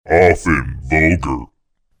often vulgar,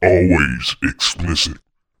 always explicit,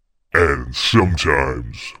 and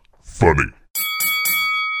sometimes funny.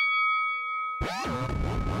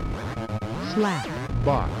 Slap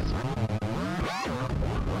Box.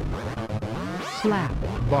 Slap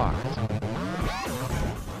Box.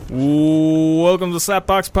 Welcome to the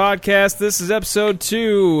Slapbox Podcast. This is episode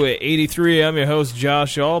 283. I'm your host,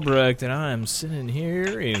 Josh Albrecht, and I'm sitting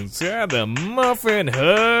here inside the Muffin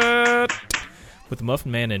Hut with the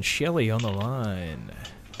Muffin Man and Shelly on the line.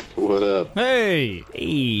 What up? Hey,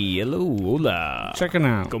 hello, hola. Checking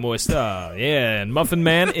out. Como esta? Yeah, and Muffin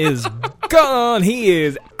Man is gone. He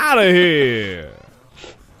is out of here.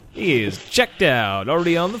 He is checked out,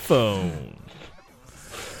 already on the phone.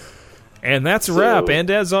 And that's a wrap.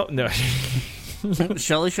 And as no.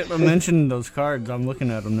 Shelly shouldn't have mentioned those cards. I'm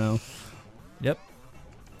looking at them now. Yep.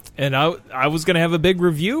 And I was gonna have a big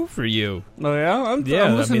review for you. Oh yeah, I'm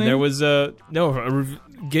I listening. mean there was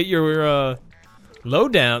get your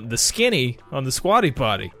lowdown, the skinny on the Squatty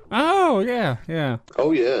Potty. Oh yeah.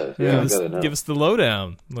 Oh, yeah. Yeah, I gotta know. Give us the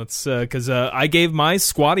lowdown. Let's because I gave my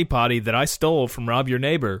Squatty Potty that I stole from Rob Your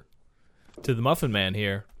Neighbor to the Muffin Man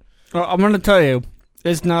here. Well, I'm gonna tell you,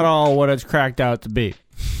 it's not all what it's cracked out to be.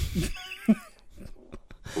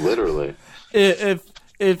 Literally.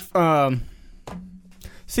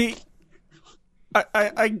 See,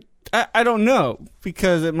 I don't know,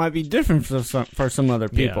 because it might be different for some other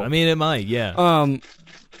people. Yeah, I mean it might. Yeah.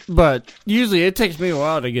 But usually it takes me a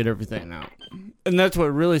while to get everything out, and that's what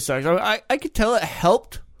really sucks. I could tell it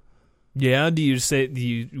helped. Yeah. Would you say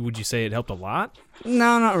it helped a lot?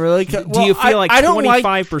 No, not really. Do you feel like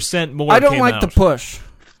 25% more? I don't came like out? to push.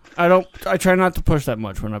 I try not to push that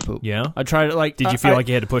much when I poop. Yeah. I try to like. Did you feel like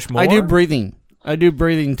you had to push more? I do breathing.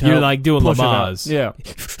 To You're like doing push it out. Lamaze. Yeah.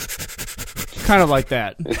 Kind of like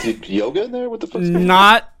that. Is yoga in there? What the fuck's going on?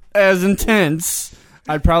 Not as intense.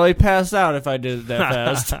 I'd probably pass out if I did it that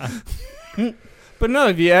fast. But no,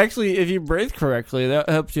 if you breathe correctly, that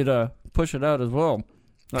helps you to push it out as well.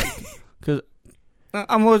 Because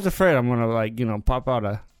I'm always afraid I'm gonna pop out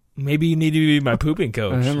a. Maybe you need to be my pooping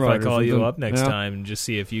coach if I call you something. up next Yeah. time and just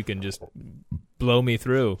see if you can just blow me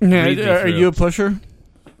through. Yeah, read me are through. you a pusher?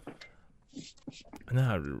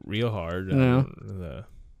 Not real hard. No.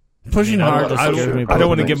 Pushing hard. I scares me. don't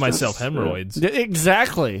want to Makes give sense. myself hemorrhoids.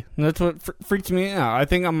 Exactly. That's what freaks me out. I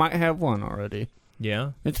think I might have one already.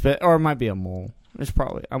 Yeah. Or it might be a mole. It's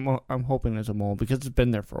probably. I'm hoping it's a mole because it's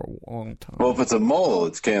been there for a long time. Well, if it's a mole,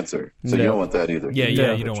 it's cancer. So Yeah. you don't want that either. Yeah,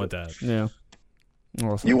 Yeah. you don't want that. Yeah.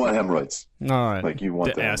 Awesome. You want hemorrhoids. All right. Like, you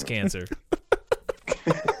want The that. ass cancer.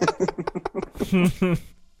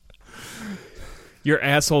 Your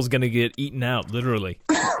asshole's going to get eaten out, literally.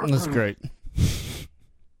 That's great.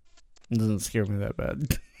 It doesn't scare me that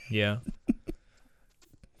bad. Yeah.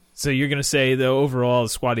 So you're going to say, though, overall,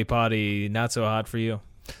 Squatty Potty, not so hot for you?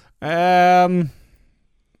 If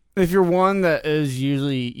you're one that is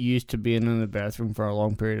usually used to being in the bathroom for a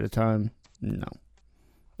long period of time, no.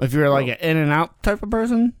 If you're like an in and out type of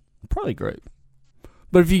person, probably great.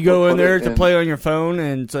 But if you go in there to play on your phone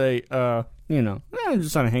and say, I'm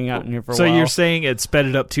just gonna hang out in here for a while. So you're saying it sped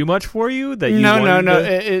it up too much for you? That you No.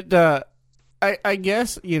 wanted to- I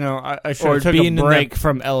guess I should have took being a in the- break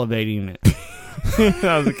from elevating it.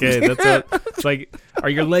 Okay, it's like, are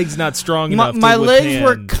your legs not strong enough? My to legs withstand?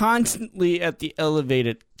 were constantly at the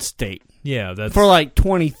elevated state Yeah, that's for like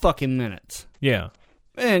 20 fucking minutes. yeah.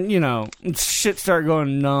 And, shit started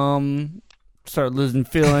going numb, started losing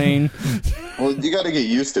feeling. Well, you got to get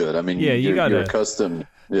used to it. I mean, Yeah, you gotta- you're accustomed.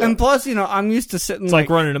 Yeah. And plus, I'm used to sitting It's like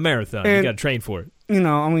running a marathon. You and- got to train for it.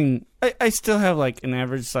 I still have like an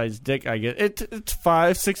average sized dick. I get it's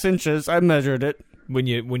 5-6 inches. I measured it. When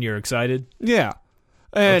you're excited. Yeah,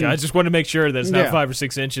 and Okay, I just want to make sure that it's not Yeah. 5 or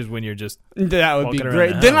 6 inches when you're just. that would be walking around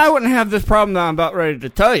great. the Then house. I wouldn't have this problem that I'm about ready to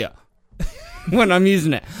tell you when I'm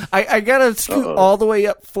using it. I gotta scoot all the way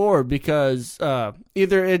up forward because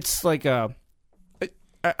either it's like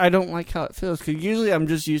I don't like how it feels because usually I'm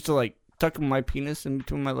just used to like tucking my penis in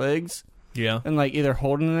between my legs. Yeah. And like either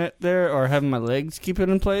holding it there or having my legs keep it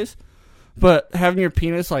in place. But having your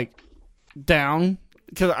penis like down,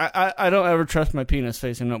 because I don't ever trust my penis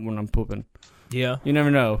facing up when I'm pooping. Yeah. You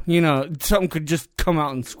never know. Something could just come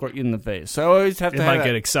out and squirt you in the face. So I always have It to might have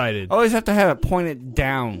get excited. I always have to have it pointed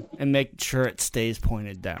down and make sure it stays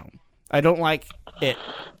pointed down. I don't like it.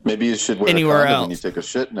 Maybe you should wear Anywhere a condom else. when you take a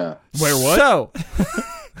shit now. Where what?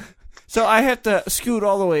 So I have to scoot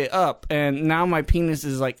all the way up, and now my penis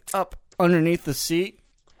is like up underneath the seat.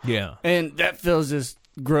 Yeah. And that feels just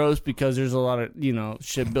gross because there's a lot of,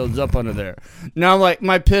 shit builds up under there. Now, like,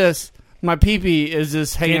 my pee-pee is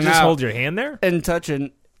just hanging Can't you just out hold your hand there? and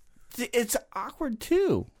touching. it's awkward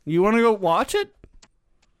too. You want to go watch it?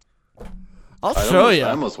 I'll I show almost- you. I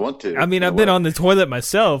almost want to. I mean, I've been on the toilet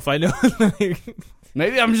myself. I know.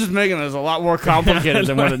 Maybe I'm just making this a lot more complicated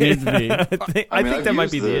than what it needs to be. I think I've that might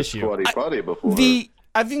used be the issue. Squatty potty before.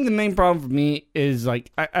 I think the main problem for me is like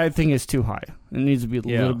I think it's too high. It needs to be a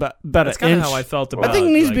Yeah. little bit about That's an kind of inch. how I felt about. I think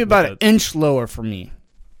it needs to be like, about an with inch lower for me.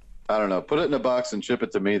 I don't know. Put it in a box and ship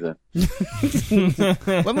it to me then.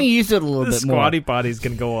 Let me use it a little the bit more. squatty potty's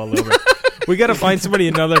gonna go all over. We got to find somebody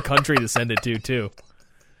in another country to send it to too.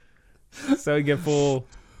 So we get full.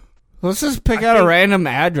 Let's just pick out a random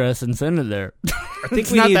address and send it there. I think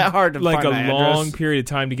It's we not need that hard to like find a an long address. period of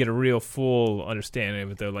time to get a real full understanding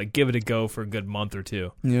of it. Though, like give it a go for a good month or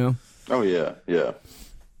two. Yeah. Oh yeah, yeah.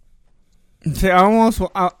 See, I almost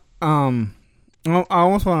want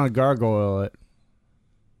to gargoyle it.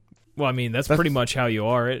 Well, I mean that's pretty much how you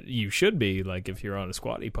are. You should be like if you're on a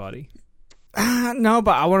squatty potty. No,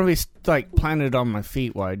 but I want to be like planted on my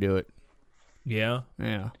feet while I do it. Yeah.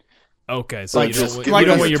 Yeah. Okay, so Like you just- don't, Get like you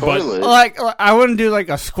don't a want your butt. toilet, Like I wouldn't do like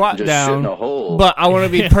a squat just shit in down, a hole. but I want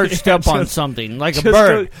to be perched up on just- something like a just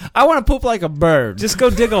bird. go- I want to poop like a bird. Just go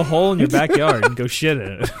dig a hole in your backyard and go shit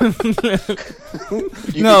in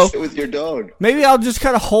it. you no. can sit with your dog. Maybe I'll just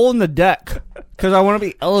cut a hole in the deck because I want to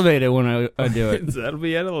be elevated when I do it. That'll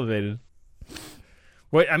be elevated.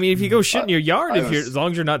 Wait, I mean, if you go shit in your yard, I was- as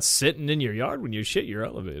long as you're not sitting in your yard when you shit, you're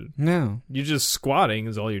elevated. No, You're just squatting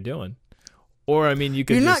is all you're doing. Or I mean, you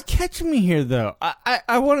could you're just not catching me here though.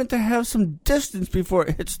 I want it to have some distance before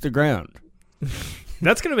it hits the ground.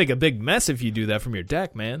 That's gonna make a big mess if you do that from your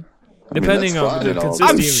deck, man. I mean, Depending that's on fine the and all, consistency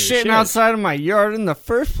I'm of your shitting shit. outside of my yard in the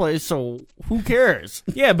first place, so who cares?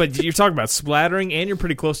 Yeah, but you're talking about splattering, and you're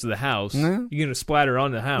pretty close to the house. Yeah. You're gonna splatter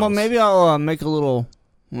on the house. Well, maybe I'll make a little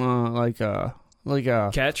like a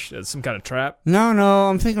catch some kind of trap. no.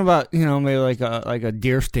 I'm thinking about maybe like a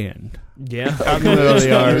deer stand. Yeah, Out in the middle of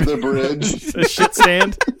the Under yard. the bridge. a shit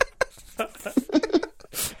stand.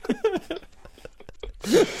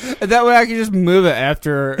 And that way I can just move it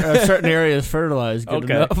after a certain area is fertilized good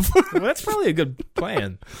Okay. enough. Well, that's probably a good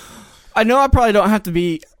plan. I know I probably don't have to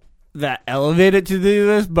be that elevated to do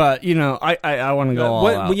this, but I want to go all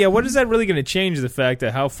out. What is that really going to change the fact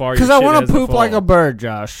that how far? Because Because I want to poop like a bird,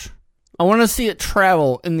 Josh. I want to see it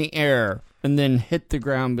travel in the air and then hit the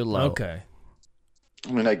ground below. Okay.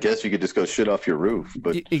 I mean, I guess you could just go shit off your roof,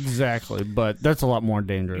 but Exactly, but that's a lot more You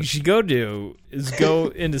dangerous. should go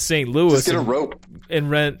into St. Louis just get a rope. and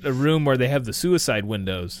rent a room where they have the suicide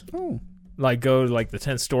windows. Oh. Like go to like the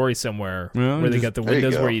 10th story somewhere Yeah, where they just- got the There you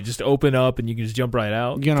windows go. where you just open up and you can just jump right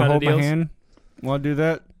out. You gonna kinda hold my deals. hand while I do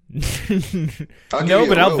that? I'll give No, you a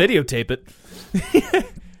but I'll rope. videotape it.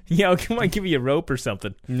 Yeah, I might give you a rope or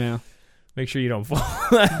something. No. Make sure you don't fall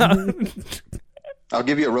out. I'll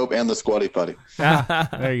give you a rope and the squatty potty.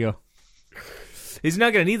 There you go. He's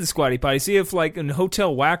not going to need the squatty potty. See, if like in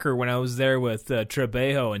Hotel Wacker when I was there with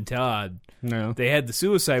Trebejo and Todd, No. they had the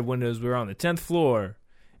suicide windows. We were on the 10th floor,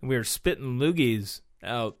 and we were spitting loogies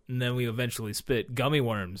out, and then we eventually spit gummy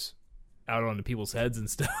worms out onto people's heads and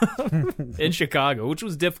stuff in Chicago, which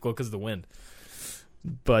was difficult because of the wind.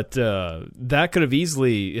 But that could have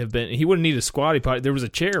easily have been. He wouldn't need a squatty potty. There was a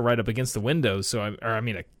chair right up against the window, so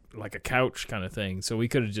like a couch kind of thing. So we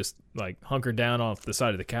could have just like hunkered down off the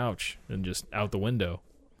side of the couch and just out the window.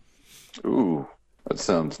 Ooh, that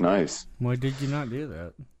sounds nice. Why did you not do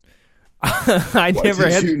that? I Why never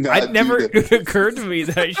did had. you not It never do that? occurred to me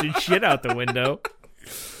that I should shit out the window.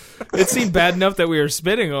 It seemed bad enough that we were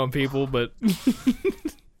spitting on people, but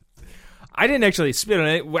I didn't actually spit on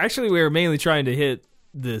it. Actually, we were mainly trying to hit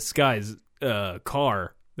this guy's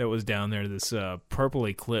car that was down there. This purple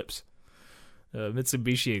Eclipse,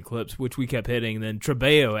 Mitsubishi Eclipse, which we kept hitting. And then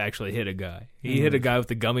Trebejo actually hit a guy. He hit a guy with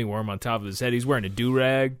a gummy worm on top of his head. He's wearing a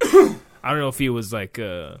do-rag. I don't know if he was like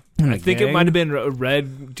I think it gang? might have been a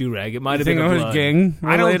red do-rag. It might have think been it a was blood. gang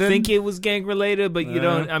I don't related? think it was gang related, but you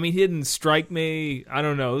don't. I mean, he didn't strike me. I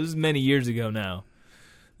don't know. This is many years ago now.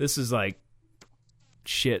 This is like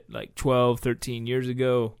 12, 13 years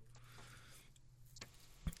ago.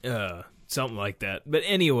 Something like that. But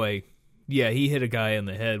anyway, yeah, he hit a guy in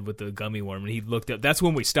the head with the gummy worm, and he looked up. That's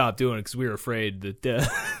when we stopped doing it because we were afraid that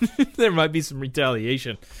there might be some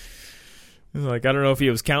retaliation. Like, I don't know if he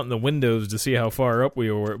was counting the windows to see how far up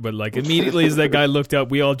we were, but like immediately as that guy looked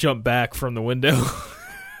up, we all jumped back from the window.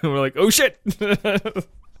 And we're like, oh shit!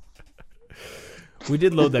 We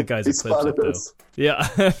did load that guy's He Eclipse up spotted though. us. Yeah.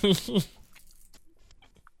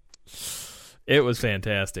 It was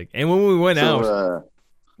fantastic. And when we went out,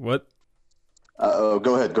 what?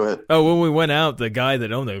 Go ahead. Oh, when we went out, the guy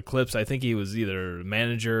that owned the Eclipse, I think he was either a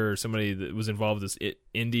manager or somebody that was involved with this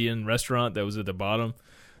Indian restaurant that was at the bottom.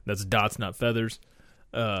 That's dots, not feathers.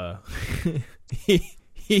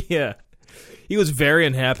 He was very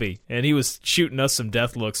unhappy, and he was shooting us some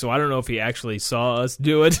death looks, so I don't know if he actually saw us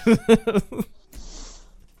do it.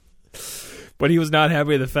 But he was not happy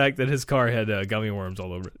with the fact that his car had gummy worms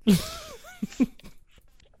all over it.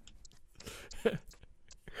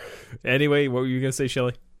 Anyway, what were you going to say,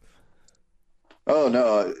 Shelley? Oh,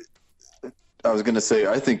 no. I was going to say,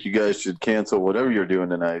 I think you guys should cancel whatever you're doing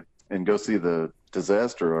tonight and go see The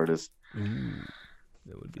Disaster Artist.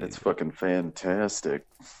 That would be. It's fucking fantastic.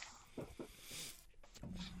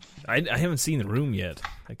 I haven't seen The Room yet.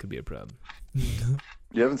 That could be a problem.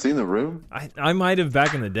 You haven't seen The Room? I might have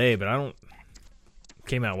back in the day, but I don't.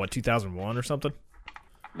 Came out, 2001 or something?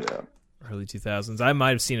 Yeah. Early 2000s. I might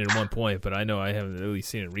have seen it at one point, but I know I haven't really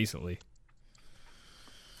seen it recently.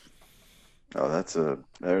 Oh,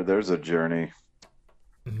 there's a journey.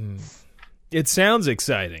 It sounds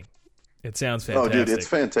exciting. It sounds fantastic. Oh, dude, it's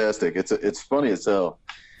fantastic. It's funny as hell.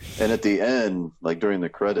 And at the end, like during the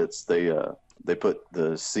credits, they put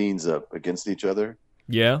the scenes up against each other.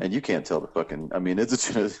 Yeah. And you can't tell the fucking. I mean,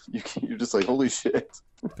 it's just, you're just like, holy shit.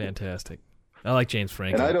 Fantastic. I like James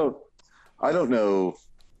Franco. And I don't know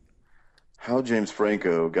how James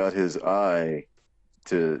Franco got his eye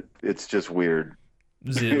to. It's just weird.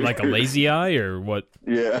 Is it like a lazy eye or what?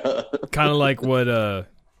 Yeah. Kind of like what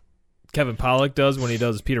Kevin Pollak does when he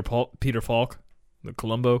does Peter Falk, the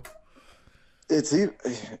Columbo.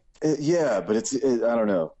 Yeah, but I don't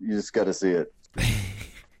know. You just got to see it.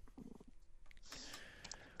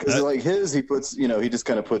 Because like his, he puts, he just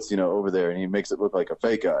kind of puts, over there, and he makes it look like a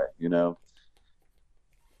fake eye,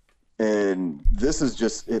 And this is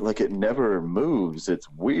just it never moves. It's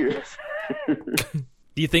weird. Do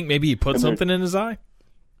you think maybe he put something in his eye?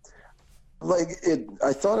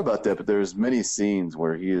 I thought about that, but there's many scenes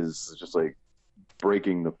where he is just like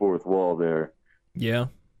breaking the fourth wall there. Yeah.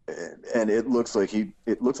 And it looks like he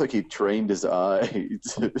trained his eye.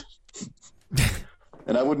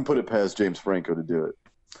 And I wouldn't put it past James Franco to do it.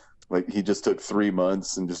 Like he just took 3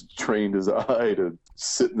 months and just trained his eye to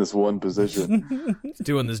sit in this one position.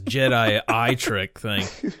 Doing this Jedi eye trick thing.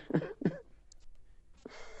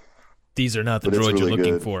 These are not the droids really you're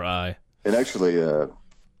looking for, eye. And actually,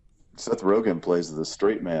 Seth Rogen plays the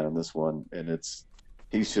straight man in this one, and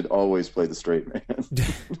he should always play the straight man.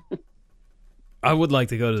 I would like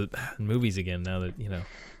to go to movies again now that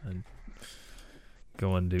I'm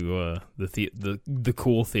going to the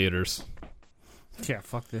cool theaters. Yeah,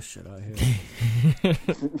 fuck this shit out here.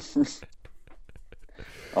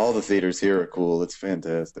 All the theaters here are cool. It's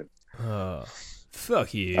fantastic.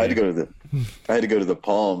 Fuck you. I had to go to the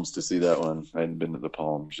Palms to see that one. I hadn't been to the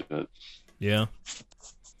Palms yet. Yeah.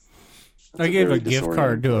 I gave a gift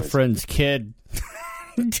card to a friend's kid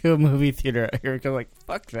to a movie theater out here. I'm like,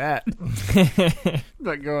 fuck that.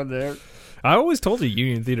 Not going there. I always told you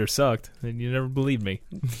Union Theater sucked, and you never believed me.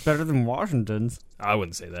 It's better than Washington's. I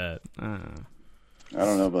wouldn't say that. I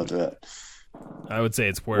don't know about that. I would say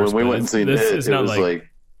it's worse. When we went and seen it's not was like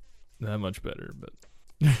that much better, but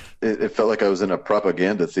it felt like I was in a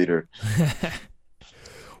propaganda theater.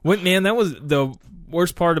 Man, that was the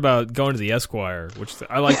worst part about going to the Esquire, which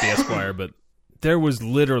I like the Esquire, but there was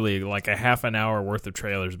literally like a half an hour worth of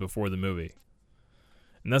trailers before the movie.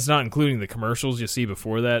 And that's not including the commercials you see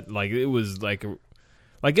before that. Like it was like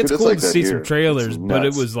it's cool to see some trailers, but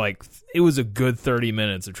it was a good 30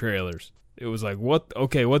 minutes of trailers. It was like, what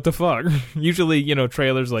the fuck? Usually,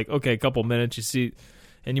 trailers like, okay, a couple minutes you see,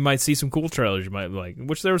 and you might see some cool trailers you might like,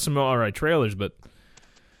 which there were some all right trailers, but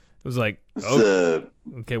it was like,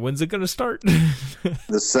 okay, when's it going to start?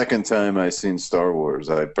 The second time I seen Star Wars,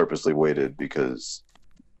 I purposely waited because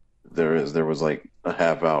there was like a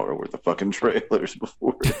half hour worth of fucking trailers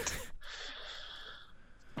before it.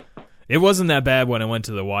 It wasn't that bad when I went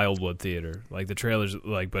to the Wildwood Theater. Like the trailers,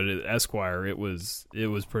 but at Esquire, it was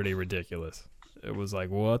pretty ridiculous. It was like,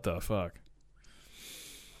 what the fuck?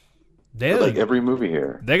 They had every movie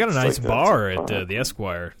here. They got a nice bar at the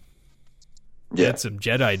Esquire. Yeah. They had some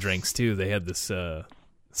Jedi drinks too. They had this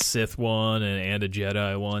Sith one and a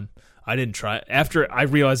Jedi one. I didn't try I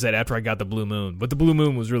realized that after I got the Blue Moon, but the Blue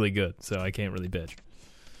Moon was really good, so I can't really bitch.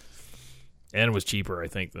 And it was cheaper, I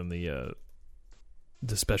think, than the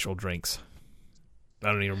special drinks. I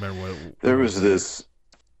don't even remember what there was this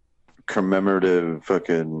commemorative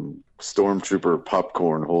fucking Stormtrooper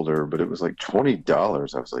popcorn holder, but it was like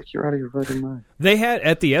 $20. I was like, you're out of your fucking mind. They had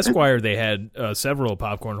at the Esquire, they had several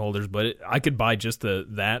popcorn holders, but I could buy just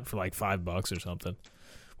that for like $5 or something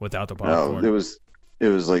without the popcorn. No, it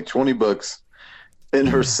was like $20, and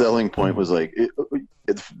her selling point was like,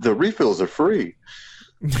 the refills are free.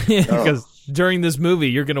 Because during this movie,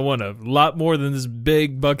 you're going to want a lot more than this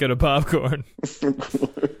big bucket of popcorn.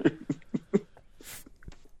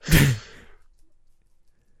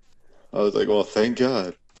 I was like, well, thank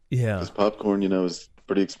God. Yeah, Because popcorn, is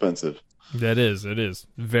pretty expensive. that is. It is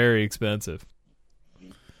very expensive.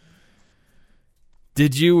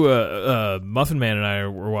 Did you, Muffin Man and I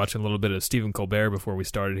were watching a little bit of Stephen Colbert before we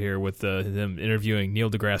started here with them interviewing Neil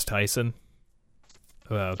deGrasse Tyson.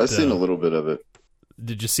 About, I've seen a little bit of it.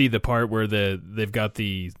 Did you see the part where they've got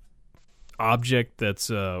the object that's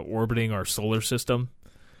orbiting our solar system?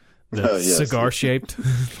 That's Yes. cigar-shaped.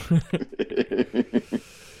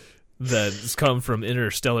 That's come from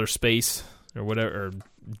interstellar space or whatever, or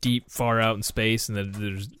deep, far out in space, and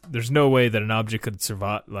that there's no way that an object could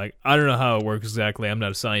survive. Like, I don't know how it works exactly. I'm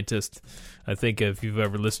not a scientist. I think if you've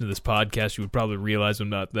ever listened to this podcast, you would probably realize I'm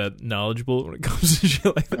not that knowledgeable when it comes to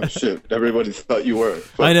shit like that. Oh, shit. Everybody thought you were.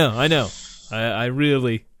 I know. I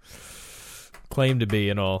really claim to be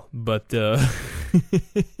and all, but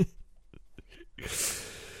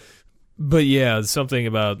but yeah, something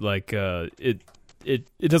about like it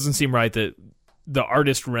doesn't seem right that the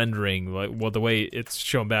artist rendering, like, well, the way it's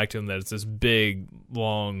shown back to him, that it's this big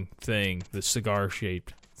long thing, this cigar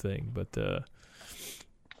shaped thing, but it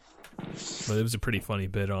was a pretty funny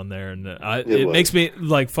bit on there, and it makes me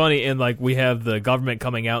like funny, and like we have the government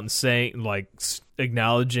coming out and saying, like,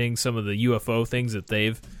 acknowledging some of the UFO things that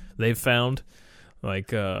they've found,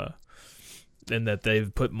 like and that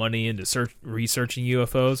they've put money into researching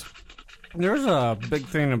UFOs. There's a big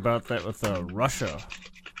thing about that with Russia.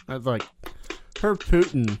 I've heard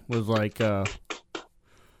Putin was like, I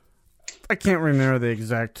can't remember the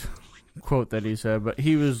exact quote that he said, but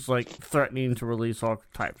he was like threatening to release all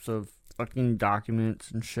types of fucking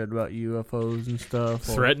documents and shit about UFOs and stuff.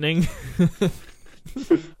 Threatening?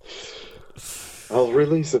 I'll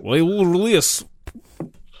release it. Well, I will release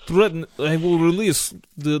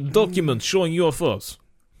the documents showing UFOs.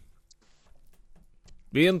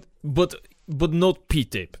 But not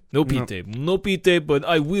P-tape. No P-tape. No P-tape, but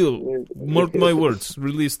I will, mark my words,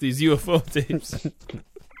 release these UFO tapes.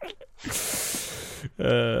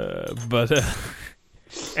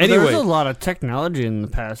 Anyway. There's a lot of technology in the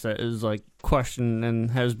past that is like questioned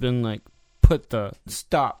and has been like put to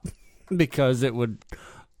stop because it would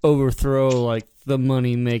overthrow like the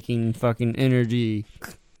money-making fucking energy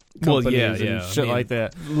companies and shit like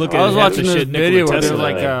that. Look, I was watching this shit video where Tesla there's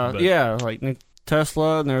like had, like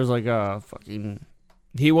Tesla, and there's like a fucking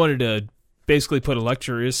he wanted to basically put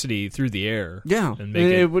electricity through the air. Yeah, and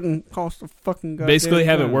make it wouldn't cost a fucking goddamn basically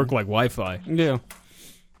have it dime. work like Wi-Fi. Yeah,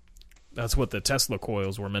 that's what the Tesla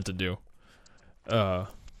coils were meant to do. But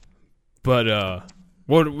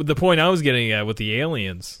what the point I was getting at with the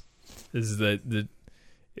aliens is that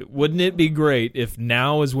wouldn't it be great if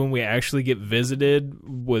now is when we actually get visited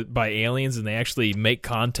by aliens and they actually make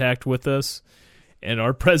contact with us, and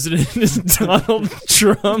our president is Donald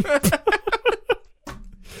Trump?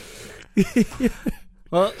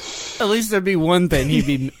 well, at least there'd be one thing he'd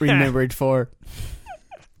be remembered for.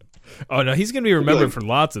 Oh no, he's gonna be remembered for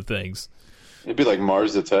lots of things. It'd be like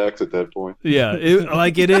Mars Attacks at that point. Yeah,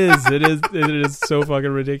 it is so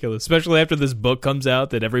fucking ridiculous. Especially after this book comes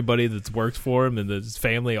out that everybody that's worked for him and his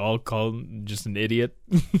family all call him just an idiot.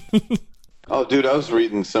 Oh, dude, I was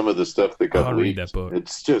reading some of the stuff that got I'll leaked. read that book.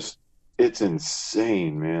 It's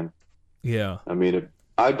insane, man. Yeah, I mean,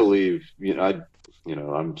 I believe,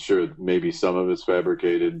 I'm sure maybe some of it's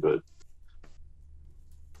fabricated, but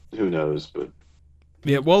who knows? But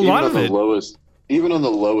yeah. Well, a lot of it. Even on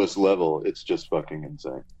the lowest level, it's just fucking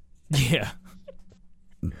insane. Yeah.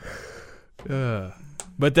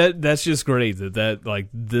 But that's just great that like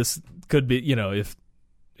this could be, if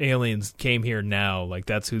aliens came here now, like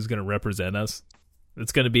that's who's going to represent us.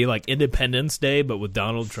 It's going to be like Independence Day, but with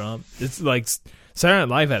Donald Trump. It's like Saturday Night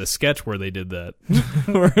Live had a sketch where they did that,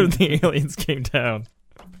 where the aliens came down.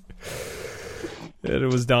 And it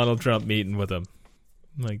was Donald Trump meeting with them.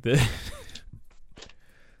 Like that.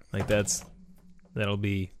 Like that'll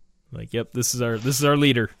be like, yep, this is our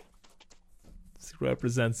leader. This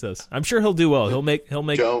represents us. I'm sure he'll do well. He'll make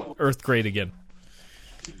Earth great again.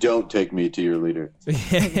 Don't take me to your leader.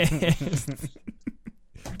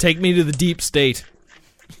 Take me to the deep state.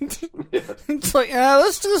 It's like,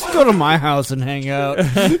 let's just go to my house and hang out.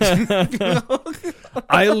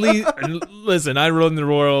 Listen, I run the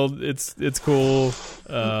world. It's cool.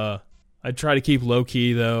 I try to keep low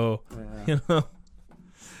key though. Yeah.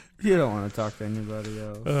 You don't want to talk to anybody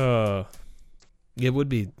else. It would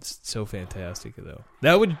be so fantastic though.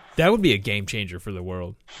 That would be a game changer for the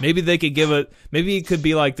world. Maybe they could maybe it could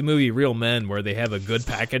be like the movie Real Men, where they have a good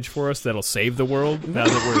package for us that'll save the world. Now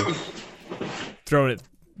that we're throwing it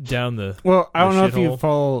down the. Well, I don't know if you shithole.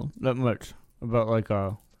 follow that much about like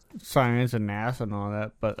science and NASA and all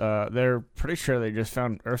that, but they're pretty sure they just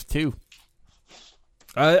found Earth 2.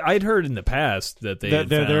 I'd heard in the past that they had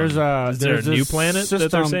found, is there a new planet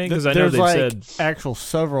that they're saying? Because I know there's they've like said actual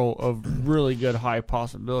several of really good high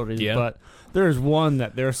possibilities, Yeah. but there's one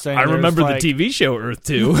that they're saying. I remember there's, the like, TV show Earth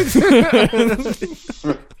 2.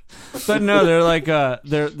 But no, they're like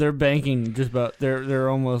they're banking just about they're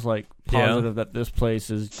almost like Yeah. positive that this place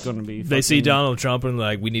is going to be. They see fucking- Donald Trump and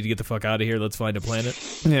like, we need to get the fuck out of here. Let's find a planet.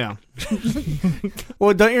 Yeah.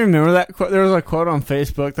 Well, don't you remember that quote? There was a quote on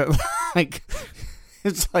Facebook that like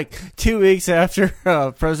it's like 2 weeks after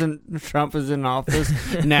President Trump is in office,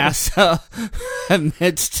 NASA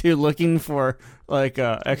admits to looking for like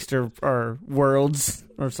extra or worlds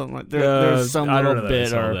or something like that. There's some I don't little know that I bit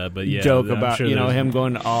saw or that, but yeah, joke I'm about sure him there's-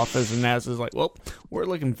 going to office, and NASA's like, well, we're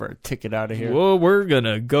looking for a ticket out of here. Well, we're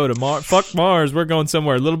gonna go to Mars. Fuck Mars. We're going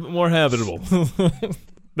somewhere a little bit more habitable.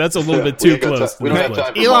 That's a little bit we too ain't got close. ti- to we don't this have place.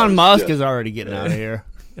 time for Elon Mars, Musk yeah. is already getting out of here.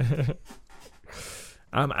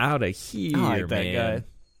 I'm out of here, I like that man.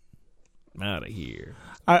 I'm out of here.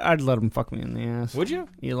 I'd let him fuck me in the ass. Would you?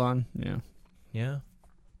 Elon? Yeah. Yeah.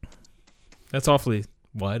 That's awfully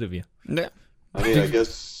wide of you. Yeah. I mean, I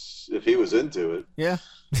guess if he was into it, Yeah.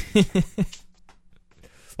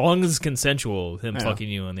 As long as it's consensual, him Yeah. fucking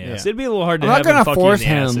you in the ass. Yeah. It'd be a little hard to I'm not have him gonna fuck force you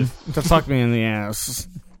in the ass. him to fuck me in the ass.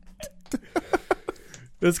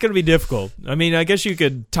 It's gonna be difficult. I mean, I guess you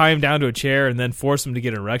could tie him down to a chair and then force him to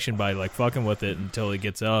get an erection by like fucking with it until he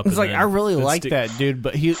gets up. It's and like then I really then like stick- that dude,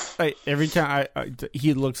 but he every time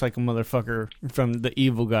he looks like a motherfucker from the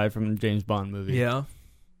evil guy from the James Bond movie. Yeah.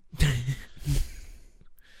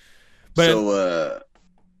 But so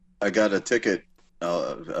I got a ticket,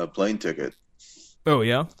 a plane ticket. oh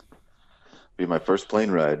yeah. Be my first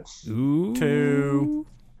plane ride. Ooh. Two.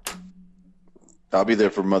 I'll be there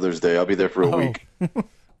for Mother's Day. I'll be there for a Oh. week.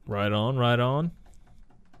 Right on. Right on.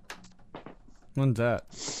 When's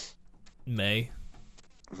that? May.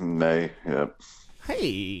 May. Yep.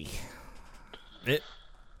 Hey.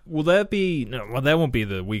 Will that be no? Well, that won't be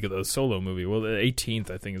the week of the Solo movie. Well, the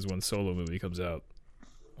 18th I think is when Solo movie comes out.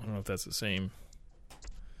 I don't know if that's the same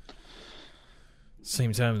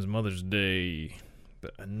time as Mother's Day,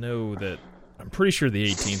 but I know that I'm pretty sure the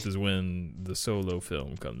 18th is when the Solo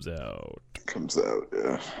film comes out. Comes out.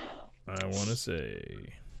 Yeah. I want to say,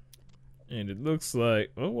 and it looks like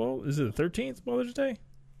is it the 13th Mother's Day?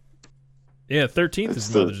 Yeah, 13th is It's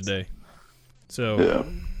the- Mother's Day. So Yeah.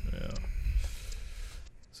 yeah.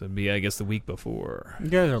 So it'd be, I guess, the week before. You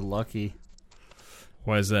guys are lucky.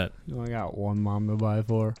 Why is that? You only got one mom to buy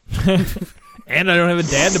for. And I don't have a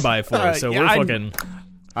dad to buy it for, so Yeah, we're I- fucking.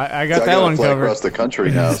 I got I that gotta one fly covered. across the country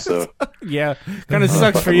now, so Yeah, kind of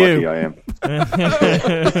sucks for fucking lucky you. I am.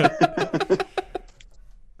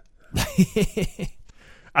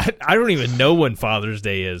 I don't even know when Father's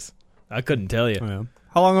Day is. I couldn't tell you. Yeah.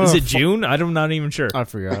 How long Is ago- it June? I'm not even sure. I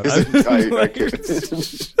forgot. Is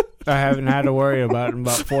it- I haven't had to worry about it in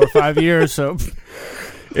about 4 or 5 years. So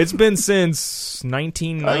It's been since I haven't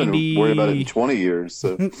 1990. worried about it in 20 years.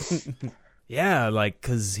 So Yeah, like,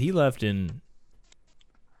 because he left in.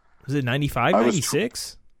 Was it 95, I was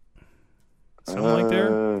 96? Something like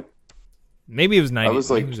there? Uh, Maybe it was 90. I was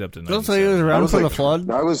maybe like- it was up to 97. looks like he was I around was for like, the flood.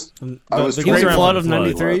 I was The was Great around Flood for of the flood.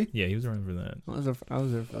 '93. Yeah, he was around for that. I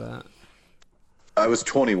was there for that. I was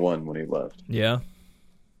 21 when he left. Yeah.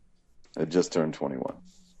 I just turned 21.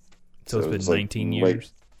 So it's it been was like 19 late-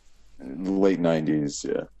 years. Late 90s,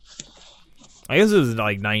 yeah. I guess it was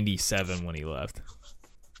like 97 when he left.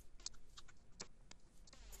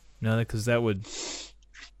 No, because that would.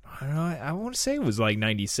 I don't know. I want to say it was like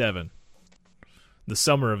 97. The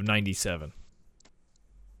summer of 97.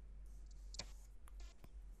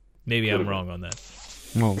 Maybe I'm wrong on that.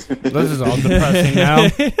 Well, this is all depressing now.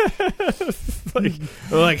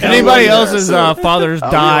 Like how- Anybody yeah, else's so fathers I'll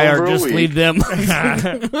be die home or for a just week. leave them.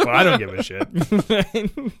 Well, I don't give a shit.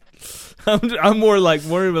 I'm more like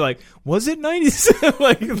worried about like, was it 97?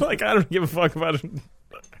 like I don't give a fuck about it.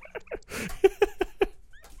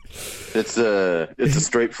 It's a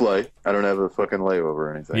straight flight. I don't have a fucking layover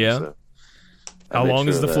or anything. Yeah. So I How made long sure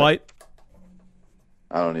is the of that. flight?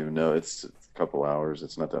 I don't even know. It's a couple hours.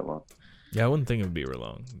 It's not that long. Yeah, I wouldn't think it would be real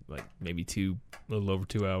long. Like maybe a little over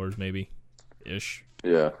 2 hours, maybe ish.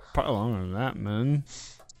 Yeah. Probably longer than that, man.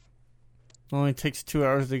 It only takes 2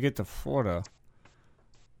 hours to get to Florida.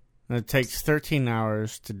 And it takes 13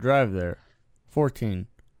 hours to drive there. 14.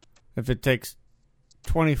 If it takes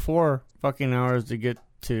 24 fucking hours to get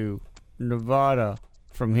to Nevada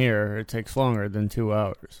from here, it takes longer than 2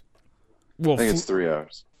 hours. Well, I think it's 3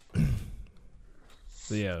 hours.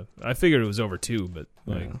 Yeah, I figured it was over 2, but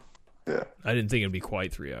like Yeah. I didn't think it'd be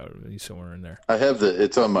quite 3 hours. Maybe somewhere in there. I have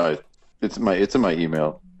it's in my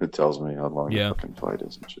email. It tells me how long Yeah. the fucking flight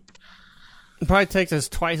is and shit. It probably takes us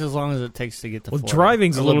twice as long as it takes to get to Well, Florida.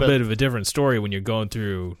 driving's a little bit of a different story when you're going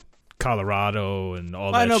through Colorado and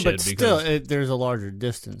all that I know, shit. but still, there's a larger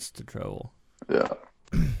distance to travel. Yeah.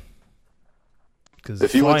 because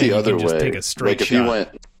If you went the other can just way, take a straight like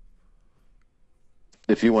shot.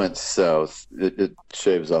 if you went south, it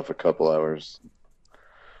shaves off a couple hours.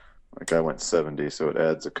 Like I went 70, so it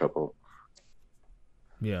adds a couple.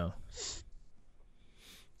 Yeah.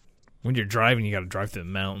 When you're driving, you got to drive through the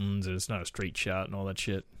mountains, and it's not a straight shot and all that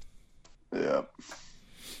shit. Yeah.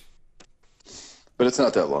 But it's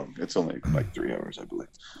not that long. It's only like 3 hours, I believe.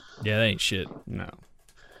 Yeah, that ain't shit. No.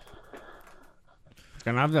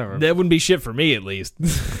 And I've never. That wouldn't be shit for me, at least.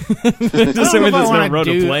 Just I don't know someone if I that's never wanna rode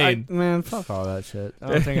a do- plane. Man, fuck all that shit. I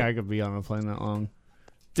don't think I could be on a plane that long.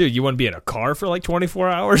 Dude, you want to be in a car for like 24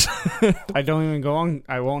 hours? I don't even go on.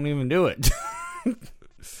 I won't even do it.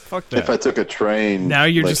 Fuck that. If I took a train, Now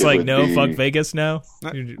you're just it like, would no, be- fuck Vegas now?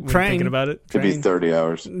 Not- You're train. thinking about it? It'd be Train. 30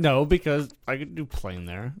 hours. No, because I could do plane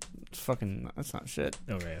there. It's fucking. That's not shit.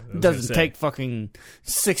 Okay. It doesn't take fucking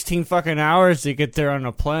 16 fucking hours to get there on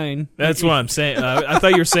a plane. That's what I'm saying. I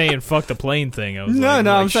thought you were saying fuck the plane thing. I was No, like,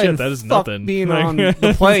 no, I'm shit, saying that is fuck nothing. being Like- on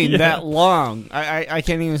the plane Yeah. that long. I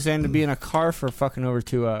can't even stand to be in a car for fucking over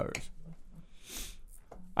 2 hours.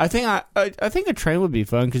 I think I think a train would be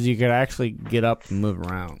fun because you could actually get up and move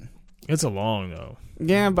around. It's a long, though.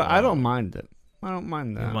 Yeah, but I don't mind it. I don't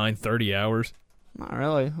mind that. Mine 30 hours. Not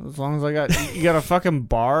really. As long as I got you got a fucking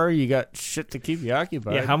bar, you got shit to keep you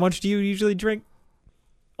occupied. Yeah, how much do you usually drink?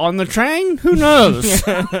 On the train? Who knows?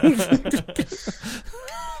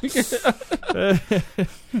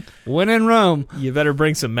 When in Rome. You better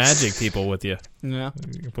bring some magic people with you. Yeah.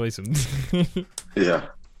 You can play some. Yeah.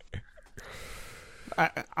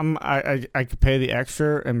 I could pay the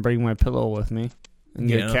extra and bring my pillow with me and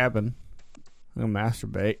get Yeah. a cabin. I'll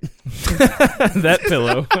masturbate. That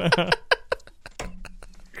pillow.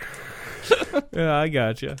 Yeah, I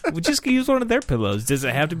gotcha. We just use one of their pillows. Does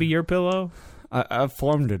it have to be your pillow? I've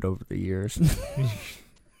formed it over the years. It's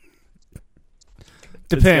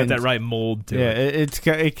got Depends. that right mold to Yeah, it.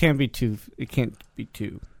 it can't be too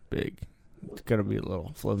big. It's gotta be a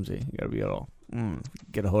little flimsy. You gotta be able to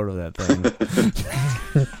get a hold of that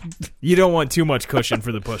thing. You don't want too much cushion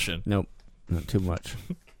for the pushing. Nope, not too much.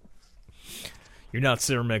 You're not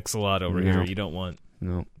Sir Mix-a-Lot over No. here. You don't want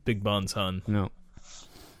No, big buns, hun. no.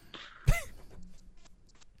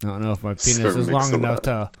 I don't know if my penis Sir is long Mix-a-Lot.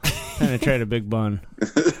 enough to penetrate a big bun.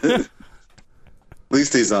 At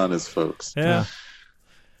least he's honest, folks. Yeah.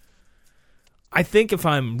 I think if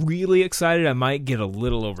I'm really excited, I might get a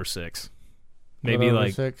little over 6. Maybe Little over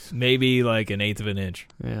like 6? maybe like an eighth of an inch.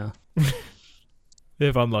 Yeah.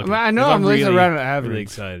 If I'm lucky. I know If I'm at least really, around the average. really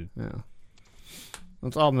excited. Yeah.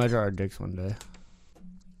 Let's all measure our dicks one day.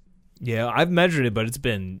 Yeah, I've measured it, but it's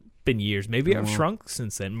been years. Maybe I've Oh. shrunk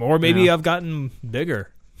since then, or maybe Yeah. I've gotten bigger.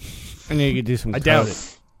 I know you could do some. I doubt coke.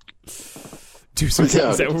 it. Do some I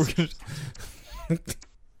doubt is that it. what we're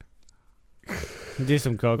gonna, Do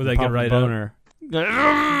some coke. Would and that get pop a right up? boner.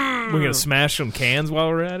 we're gonna smash some cans while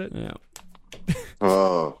we're at it? Yeah.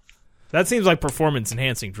 Oh, That seems like performance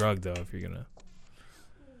enhancing drug, though. If you're gonna,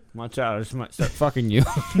 Watch out! I just might start fucking you.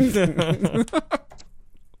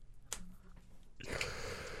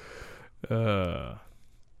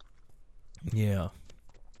 yeah.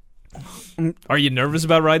 Are you nervous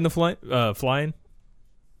about riding the flying?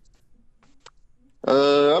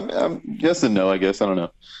 I'm yes and no. I guess I don't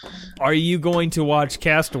know. Are you going to watch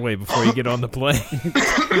Castaway before you get on the plane?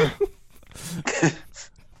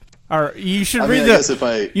 Or you should I read mean, I the. guess if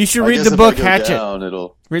I you should I read guess the if book I go Hatchet. down,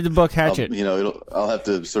 it'll Read the book Hatchet. I'll have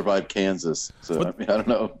to survive Kansas. So What? I mean, I don't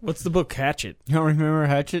know. What's the book Hatchet? You don't remember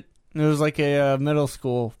Hatchet? It was like a middle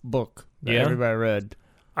school book that Yeah? everybody read.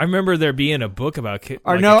 I remember there being a book about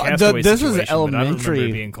Or like no, a Castaway this was situation, but I don't remember elementary.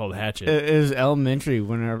 it being called Hatchet. It was elementary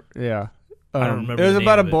whenever. Yeah. I don't remember It was the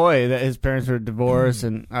about a name of it. boy that his parents were divorced,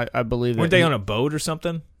 and I believe that Weren't they on a boat or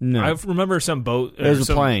something? No. I remember some boat. It was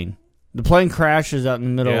a plane. The plane crashes out in the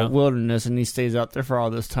middle Yeah. of wilderness, and he stays out there for all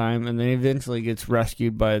this time, and then eventually gets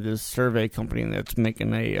rescued by this survey company that's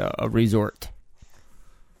making a resort.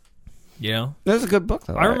 Yeah. That's a good book,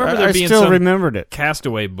 though. I remember there I being still some remembered it.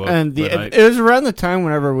 Castaway book. And but it was around the time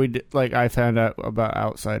whenever we did, I found out about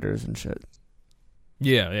Outsiders and shit.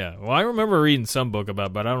 yeah. Well, I remember reading some book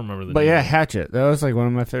about, but I don't remember the But name. yeah, Hatchet. That was like one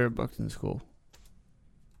of my favorite books in school.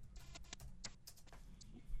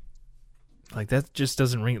 Like that just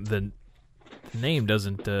doesn't ring. The name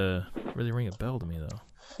doesn't really ring a bell to me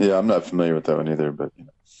though. Yeah, I'm not familiar with that one either, but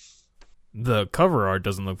The cover art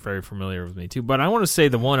doesn't look very familiar with me too. But I want to say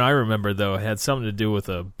the one I remember though had something to do with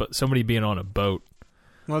somebody being on a boat.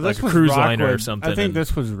 Well, Like this a was cruise liner or Rockwood. something, I think and-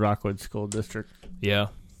 this was Rockwood School District Yeah.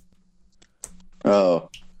 oh,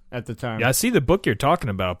 at the time. Yeah, I see the book you're talking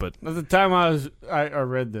about, but At the time I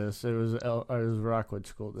read this, it was Rockwood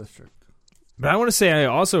School District. I want to say I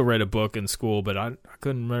also read a book in school, but I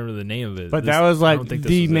couldn't remember the name of it. But This- that was I like don't think this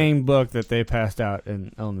the was it. main book that they passed out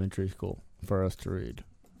in elementary school for us to read.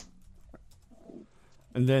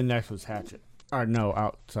 And then next was Hatchet. Or no,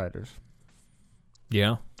 Outsiders.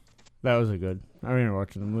 Yeah. That was a good. I remember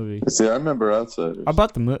watching the movie. see, I remember Outsiders. I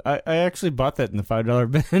bought the movie. I actually bought that in the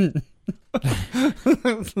 $5 bin.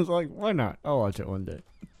 I was like, why not? I'll watch it one day.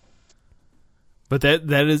 But that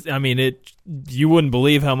is, I mean, you wouldn't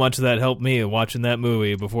believe how much that helped me watching that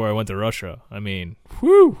movie before I went to Russia. I mean,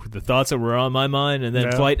 whew, the thoughts that were on my mind, and then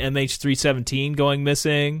Yeah. Flight MH317 going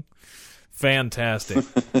missing. Fantastic.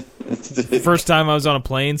 First time I was on a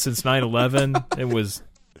plane since 9/11. It was,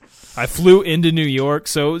 I flew into New York,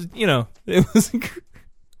 so it was, it was.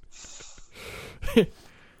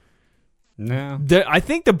 No. I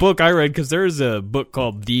think the book I read, because there's a book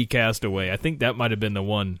called The Castaway. I think that might have been the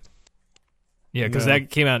one. Yeah, because No. that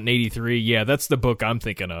came out in '83. Yeah, that's the book I'm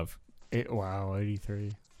thinking of. Wow,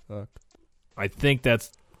 83. Fuck. I think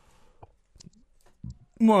that's.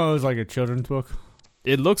 Well, it was like a children's book.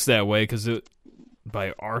 It looks that way because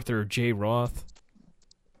by Arthur J. Roth.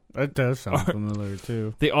 That does sound familiar,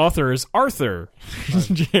 too. The author is Arthur.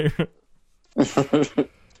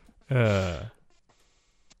 I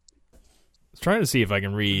was trying to see if I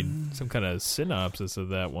can read some kind of synopsis of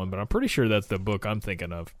that one, but I'm pretty sure that's the book I'm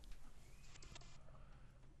thinking of.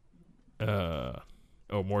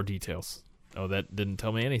 More details. Oh, that didn't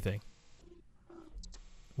tell me anything.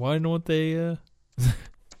 Why don't they?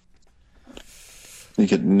 You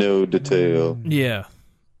get no detail. Yeah.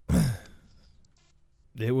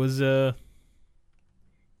 It was. I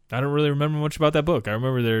don't really remember much about that book. I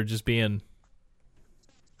remember there just being.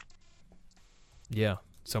 Yeah,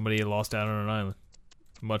 somebody lost out on an island.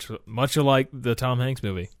 Much like the Tom Hanks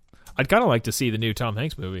movie. I'd kind of like to see the new Tom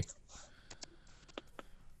Hanks movie.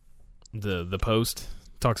 The Post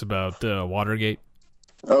talks about Watergate.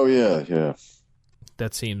 Oh yeah, yeah.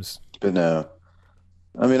 That seems. But no,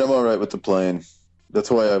 I mean, I'm all right with the plane. That's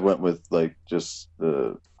why I went with like just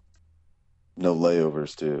the no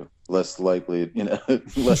layovers too. Less likely,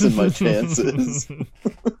 lessen my chances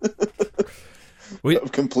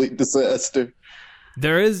of complete disaster.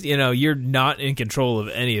 There is, you're not in control of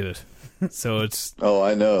any of it, so it's. Oh,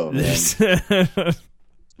 I know, man.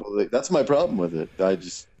 Well, that's my problem with it. I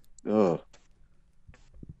just,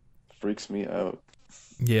 freaks me out.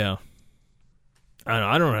 Yeah.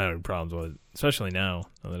 I don't have any problems with it, especially now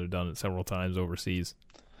that I've done it several times overseas.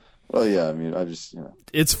 Well, yeah, I mean, I just,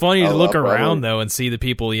 It's funny to I'll look probably- around, though, and see the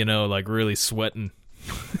people, like really sweating.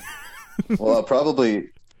 well, I'll probably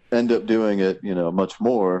end up doing it, much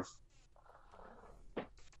more.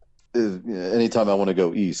 Anytime I want to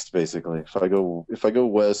go east, basically. If I go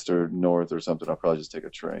west or north or something, I'll probably just take a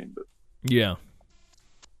train. But Yeah.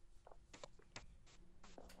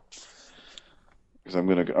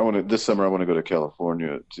 because this summer I want to go to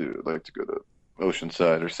California too. I'd like to go to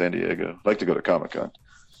Oceanside or San Diego. I'd like to go to Comic-Con.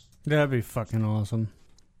 That'd be fucking awesome.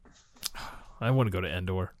 I want to go to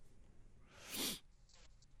Endor.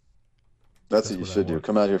 That's what you should do.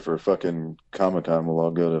 Come out here for a fucking Comic-Con. We'll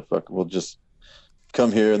all go to we'll just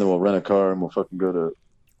come here and then we'll rent a car and we'll fucking go to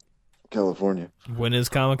California. When is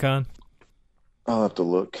Comic-Con? I'll have to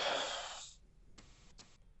look.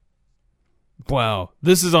 Wow.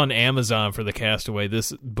 This is on Amazon for The Castaway,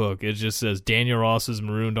 this book. It just says, Daniel Ross is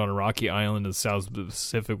marooned on a rocky island in the South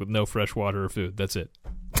Pacific with no fresh water or food. That's it.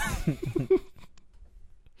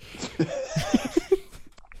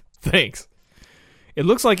 Thanks. It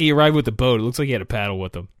looks like he arrived with the boat. It looks like he had a paddle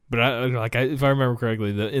with him. But if I remember correctly,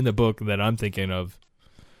 in the book that I'm thinking of,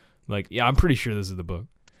 I'm pretty sure this is the book.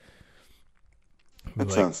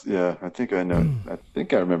 That sounds, yeah, I think I know. I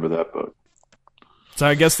think I remember that book. So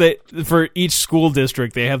I guess for each school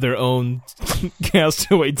district, they have their own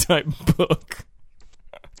Castaway type book.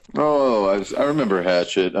 Oh, I remember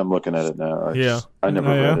Hatchet. I'm looking at it now. I never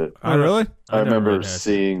read it. Oh, really? I never remember read Hatchet.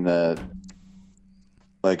 seeing that,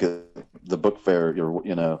 like the book fair.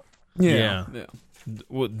 Yeah.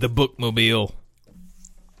 The bookmobile.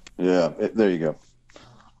 Yeah. There you go.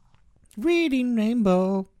 Reading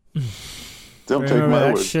Rainbow. Don't take Remember my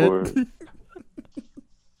that word shit? for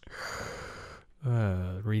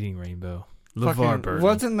it. Reading Rainbow. Fucking- LeVar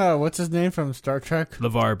Burton. what's his name from Star Trek?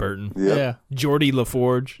 LeVar Burton. Yep. Yeah. Geordie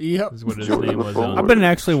LaForge Yep. is what his Geordie name was LaForge. on. I've been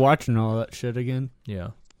actually watching all that shit again. Yeah.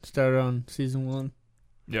 Started on season 1.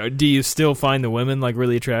 Do you still find the women like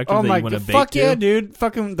really attractive Oh that my you want to god! bake Fuck to? yeah, dude!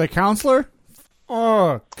 Fucking the counselor.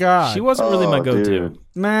 Oh god, She wasn't really my go-to. Dude.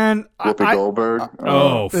 man. Whoopi Goldberg.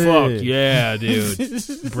 Oh, fuck Ugh. yeah, dude.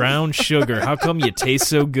 Brown sugar. How come you taste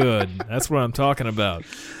so good? That's what I'm talking about.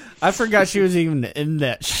 I forgot she was even in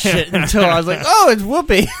that shit until I was like, oh, it's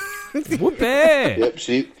Whoopi. Whoopee. Yep,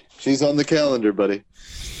 she's on the calendar, buddy.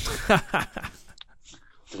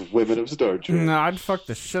 Women of Star Trek. No, I'd fuck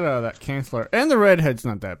the shit out of that counselor. And the redhead's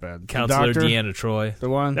not that bad. The Counselor doctor, Deanna Troy. the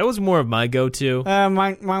one. That was more of my go-to.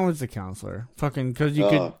 Mine was the counselor. Fucking, because you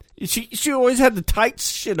could. She always had the tight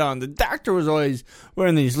shit on. The doctor was always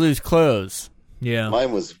wearing these loose clothes. Yeah.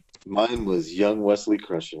 Mine was young Wesley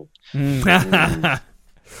Crusher. He's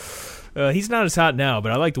not as hot now,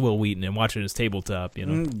 but I liked Will Wheaton and watching his tabletop, you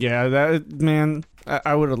know. Yeah, that man.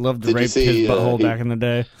 I would have loved to Did you rape see, his butthole back in the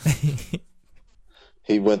day.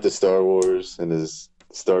 He went to Star Wars in his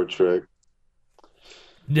Star Trek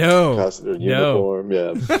No. costume No. uniform.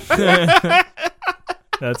 Yeah,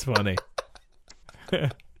 That's funny.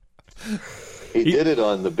 he did it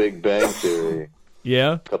on The Big Bang Theory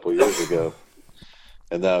Yeah? a couple years ago,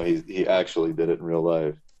 and now he actually did it in real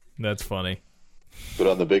life. That's funny. But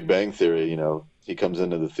on The Big Bang Theory, you know, he comes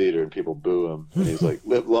into the theater and people boo him, and he's like,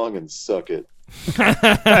 "Live long and suck it."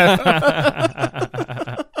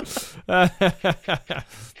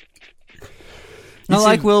 I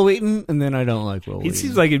like Will Wheaton, and then I don't like Will He Wheaton.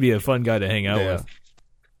 seems like he'd be a fun guy to hang out Yeah. with.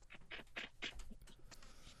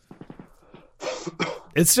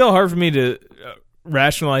 It's still hard for me to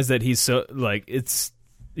rationalize that he's so like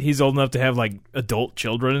he's old enough to have like adult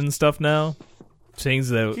children and stuff now. Things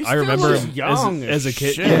that He I still remember looks him young as a as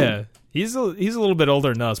kid. shit. Yeah, he's a little bit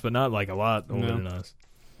older than us, but not like a lot older No. than us.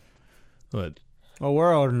 But Well,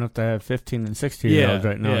 we're old enough to have 15 and 16-year-olds Yeah,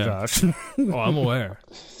 right now, yeah. Josh. oh, I'm aware.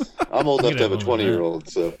 I'm old enough to have a Get it, 20-year-old,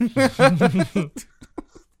 so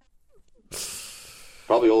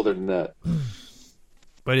probably older than that.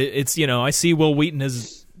 But it's I see Will Wheaton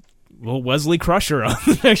as Wesley Crusher on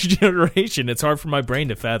the Next Generation. It's hard for my brain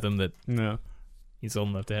to fathom that No. he's old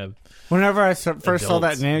enough to have. Whenever I first saw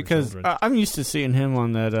that Adults name, or because children. I'm used to seeing him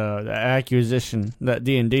on that Acquisition, that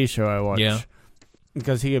D&D show I watch. Yeah.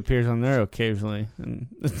 Because he appears on there occasionally, and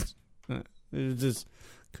it was just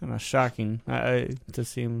kind of shocking to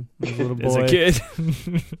see him as a little boy. As a kid.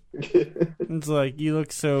 It's like, you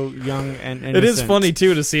look so young and innocent. It is funny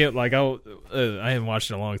too to see it. Like I haven't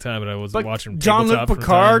watched it in a long time, but I was But watching Jean-Luc Tabletop for a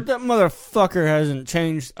Picard, time. that motherfucker hasn't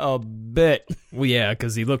changed a bit. Well, yeah,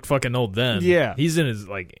 because he looked fucking old then. Yeah. he's in his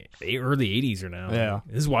like early 80s or now. Yeah.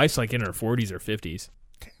 his wife's like in her 40s or 50s,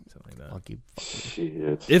 something like that. Lucky.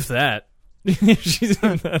 Shit. If that. She's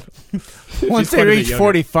in that. Once they quite a bit reach younger.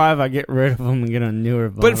 45, I get rid of them and get a newer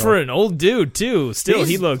bottle. But for an old dude too, still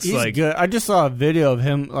he looks he's like good. I just saw a video of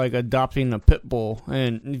him like adopting a pit bull,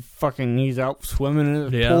 and he's out swimming in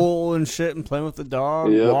the Yeah. pool and shit, and playing with the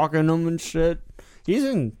dog, Yep. walking them and shit. He's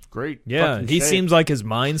in great. yeah. fucking He shape. seems like his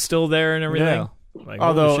mind's still there and everything. Yeah. Like,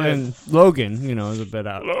 Although, holy shit. and Logan, is a bit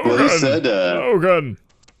out. Well, he said Logan.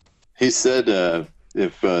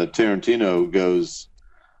 if Tarantino goes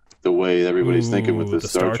the way everybody's thinking with Ooh, the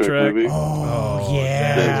Star Trek movie, Oh,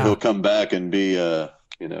 that yeah, he'll come back and be he'll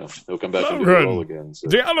come back and do the Logan. role again. So.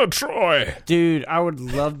 Deanna Troy. dude, I would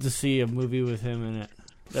love to see a movie with him in it.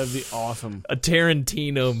 That'd be awesome. A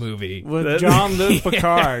Tarantino movie With Jean-Luc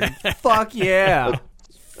Picard. Fuck yeah.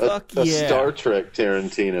 Fuck a yeah. Star Trek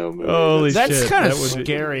Tarantino movie. Holy That's shit, kind of that would be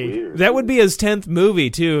scary. Weird. That would be his 10th movie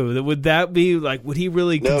too. Would that be like? Would he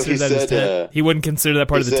really No, consider he that his said, 10? He wouldn't consider that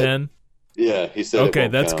part he of the said- 10. Yeah, he said. it Okay,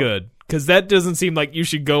 won't that's count. good because that doesn't seem like you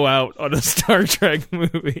should go out on a Star Trek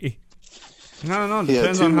movie. No, He had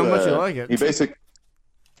depends on two, how much you like it. He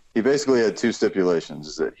basically had two stipulations: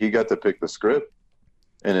 is that he got to pick the script,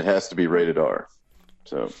 and it has to be rated R.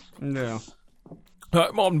 So Yeah.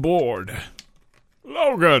 I'm on board.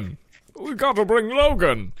 Logan, we got to bring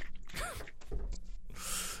Logan.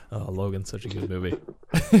 Oh, Logan's such a good movie.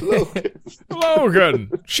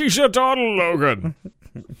 Logan, she's a toddle Logan.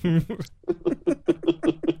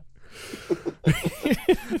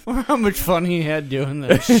 How much fun he had doing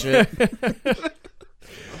that shit.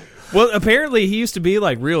 Well, apparently he used to be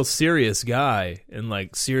like real serious guy and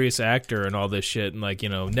like serious actor and all this shit and like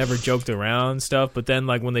never joked around and stuff. But then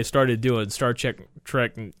like when they started doing Star Trek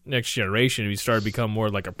Next Generation, he started to become more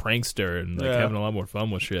like a prankster and like Yeah. having a lot more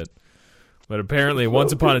fun with shit. But apparently,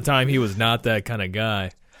 once upon a time, he was not that kind of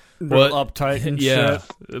guy. Real What? uptight and Yeah,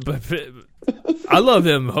 shit. but I love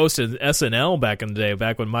him hosting SNL back in the day,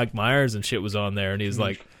 back when Mike Myers and shit was on there, and he was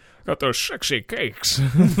like, got those sexy cakes.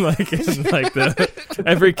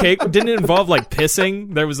 Every cake didn't it involve like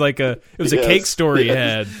pissing. There was like a cake store he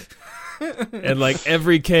had, and like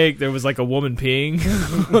every cake there was like a woman peeing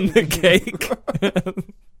on the cake.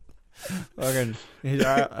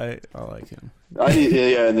 I like him.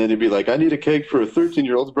 And then he'd be like, I need a cake for a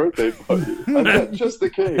 13-year-old's birthday party. I got just the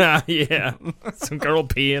cake. Yeah, some girl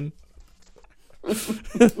peeing.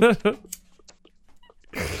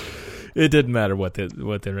 It didn't matter what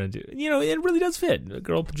they're into. You know, it really does fit. A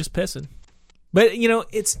girl just pissing. But, you know,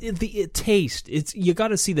 it's the taste. You got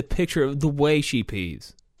to see the picture of the way she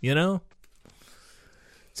pees, you know?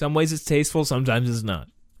 Some ways it's tasteful, sometimes it's not.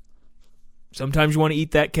 Sometimes you want to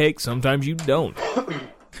eat that cake, sometimes you don't.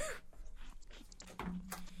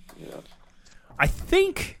 Yeah. I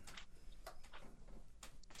think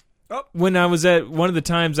when I was at one of the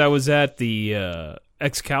times I was at the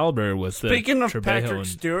Excalibur with Speaking of Trebejo Patrick and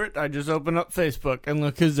Stewart, I just opened up Facebook and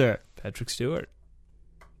look who's there. Patrick Stewart.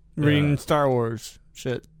 Reading Star Wars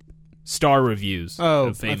shit. Star reviews. Oh,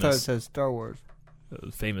 of famous, I thought it said Star Wars.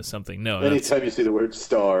 famous something. No, that's, Anytime you see the word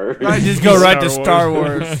star. I just go right to Star Star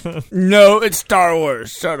Wars. No, it's Star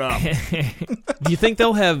Wars. Shut up. Do you think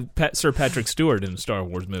they'll have Sir Patrick Stewart in a Star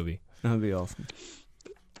Wars movie? That'd be awesome.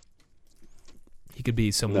 He could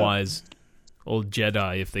be some wise old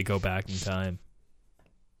Jedi if they go back in time.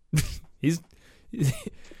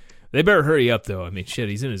 They better hurry up, though. I mean, shit,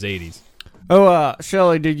 he's in his 80s. Oh,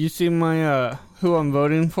 Shelly, did you see my who I'm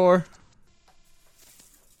voting for?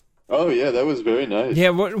 Oh, yeah, that was very nice.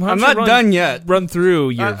 Yeah, I'm not done yet. Run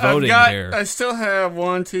through your voting here. I still have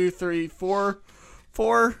 1, 2, 3, 4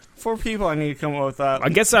 people I need to come up with that. I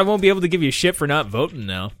guess I won't be able to give you shit for not voting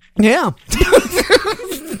now. Yeah.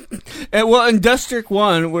 Well, in District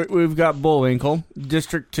 1, we've got Bullwinkle.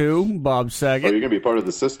 District 2, Bob Oh, Saget. you're going to be part of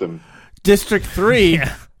the system. District 3,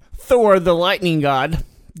 Thor the Lightning God.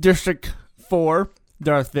 District 4,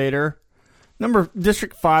 Darth Vader.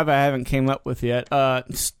 District 5, I haven't came up with yet.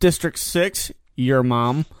 District 6, your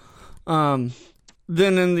mom.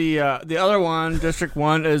 Then in the other one, District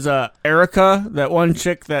 1 is Erica, that one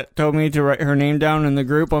chick that told me to write her name down in the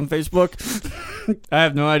group on Facebook. I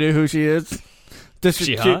have no idea who she is. District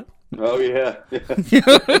She 2. hot? Oh, yeah.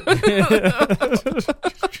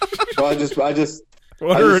 Well, I just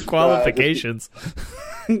What are her qualifications?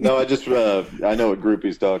 I know what group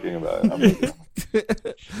he's talking about. And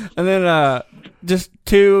then just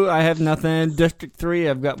 2, I have nothing. District 3,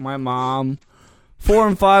 I've got my mom. 4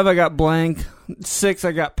 and 5, I got blank. 6,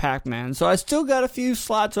 I got Pac-Man. So I still got a few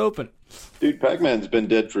slots open. Dude, Pac-Man's been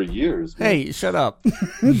dead for years. Man. Hey, shut up.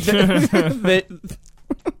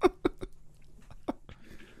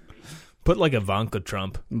 Put like Ivanka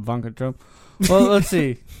Trump. Ivanka Trump. Well, let's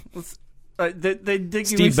see. They did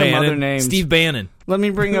give me some other names. Steve Bannon. Let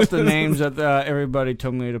me bring up the names that everybody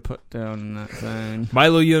told me to put down in that thing.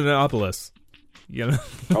 Milo Yiannopoulos. You know?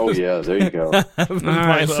 Oh, yeah, there you go. All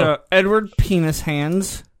right, so Edward Penis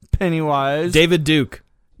Hands, Pennywise, David Duke.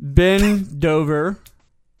 Ben Dover,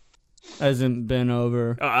 as in Ben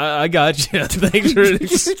Over. I got you. Thanks for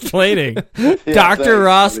explaining. Dr.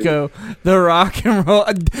 Roscoe, the rock and roll.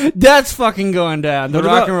 That's fucking going down. The What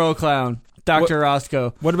rock about- and roll clown. Dr.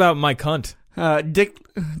 Roscoe. What about Mike Hunt? Dick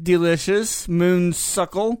Delicious,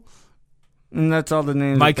 Moonsuckle. And that's all the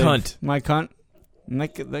names. Mike Hunt. Mike Hunt.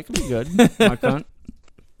 That could be good. Mike Hunt.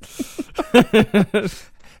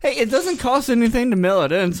 Hey, it doesn't cost anything to mail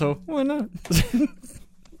it in, so why not? They're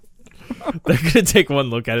going to take one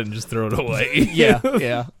look at it and just throw it away.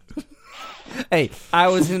 Yeah. Hey, I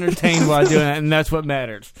was entertained while doing that, and that's what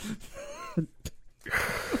matters.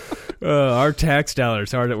 Our tax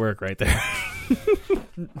dollars hard at work right there.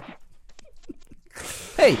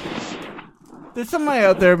 Hey, there's somebody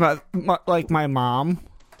out there about like my mom.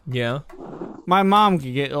 Yeah. My mom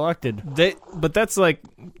could get elected. But that's like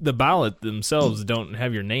the ballot themselves don't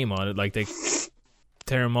have your name on it. Like they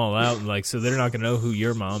tear them all out, and like so they're not going to know who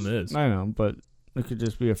your mom is. I know, but it could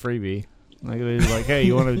just be a freebie. Like they're just like, hey,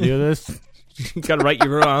 you want to do this? You got to write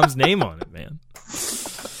your mom's name on it, man.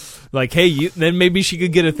 Like, hey, then maybe she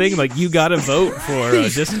could get a thing like you got to vote for a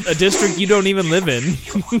district you don't even live in.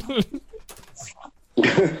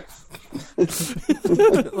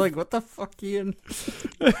 Like, what the fuck, Ian?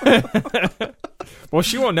 Well,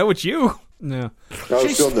 she won't know it's you. No. Oh,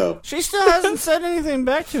 she'll know. She still hasn't said anything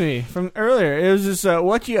back to me from earlier. It was just,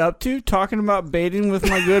 what you up to? Talking about baiting with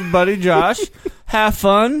my good buddy Josh. Have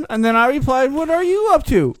fun. And then I replied, what are you up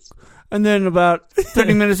to? And then about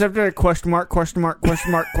 30 minutes after, question mark,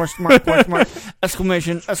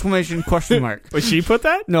 exclamation, question mark. Was she put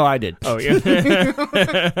that? No, I did. Oh, yeah.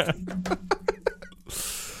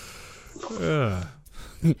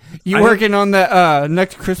 You working on that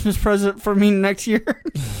next Christmas present for me next year?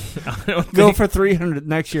 Go for 300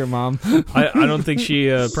 next year, Mom. I don't think she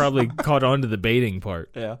probably caught on to the baiting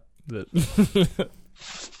part. Yeah.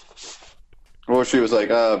 Or she was like,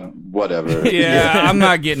 whatever. Yeah, I'm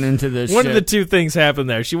not getting into this One shit. of the two things happened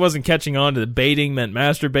there. She wasn't catching on to the baiting meant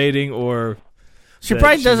masturbating, or She that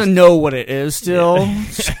probably she's- doesn't know what it is still.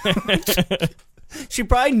 She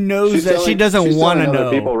probably knows She's that she telling- doesn't she's want to telling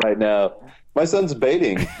other know. people right now. My son's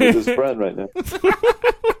baiting with his friend right now.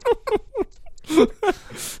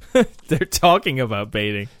 they're talking about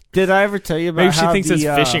baiting. Did I ever tell you about Maybe she how thinks the, it's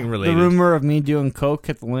fishing related. The rumor of me doing coke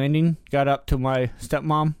at the landing got up to my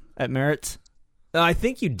stepmom at Merritt's? I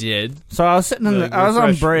think you did. So I was sitting in Like, I was on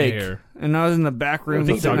refresh me break, here. and I was in the back room I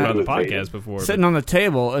think you sitting, talked about at- the Waiting. podcast before. sitting on the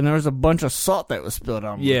table, and there was a bunch of salt that was spilled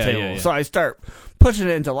on Yeah, the table. yeah, yeah. So I start pushing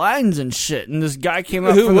it into lines and shit, and this guy came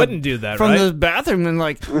up Who from wouldn't do that, from right? the bathroom and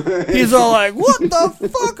like he's all like, "What the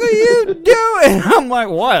fuck are you doing?" I'm like,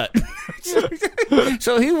 "What?"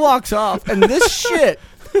 So he walks off, and this shit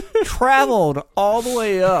traveled all the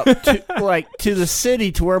way up to the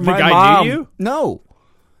city to where my guy mom knew you?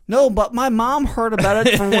 No, but my mom heard about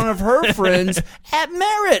it from one of her friends at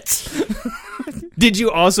Merritt's. Did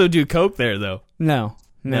you also do coke there, though? No,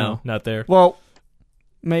 Not there. Well,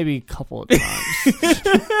 maybe a couple of times.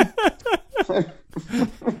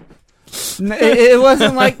 It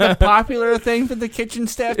wasn't like the popular thing for the kitchen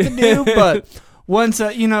staff to do, but once,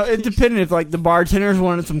 it depended if like the bartenders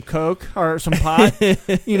wanted some Coke or some pot.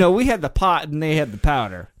 We had the pot and they had the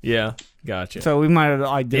powder. Yeah, gotcha. So we might have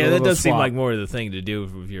like did a yeah, that little does seem swap. like more of the thing to do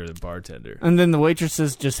if you're the bartender. And then the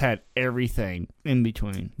waitresses just had everything in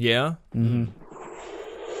between. Yeah? Mm-hmm.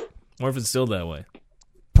 Or if it's still that way.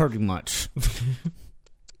 Pretty much.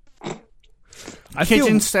 I Kitchen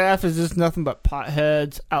feel, staff is just nothing but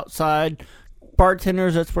potheads outside.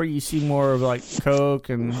 Bartenders, that's where you see more of like Coke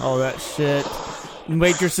and all that shit. And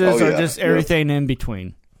waitresses Oh, are yeah. just everything in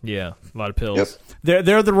between. yeah, a lot of pills. Yep.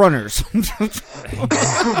 They're the runners.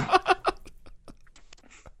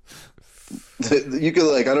 You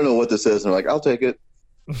could I don't know what this is, and they're like, I'll take it.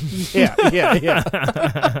 yeah.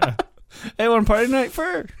 Hey, want party night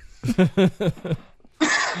first?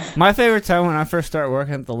 My favorite time when I first started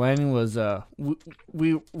working at the landing was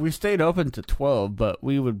we stayed open to 12, but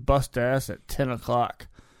we would bust ass at 10 o'clock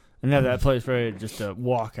and have that place ready just to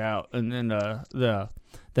walk out. And then the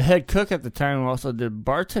head cook at the time also did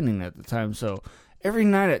bartending at the time, so every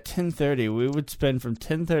night at 10:30 we would spend from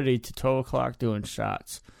 10:30 to 12 o'clock doing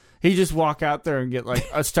shots. He'd just walk out there and get like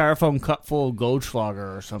a styrofoam cup full of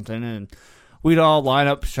Goldschlager or something, and we'd all line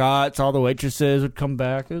up shots. All the waitresses would come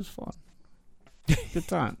back. It was fun. Good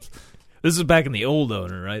times. This is back in the old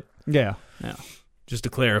owner, right? Yeah. Just to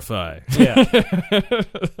clarify. Yeah.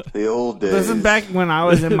 The old days. This is back when I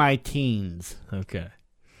was in my teens. Okay.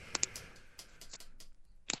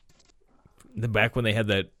 Back when they had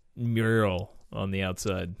that mural on the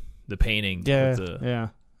outside, the painting. Yeah. with the- Yeah.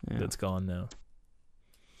 That's gone now.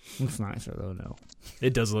 Looks nicer though now.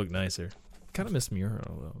 It does look nicer. Kind of miss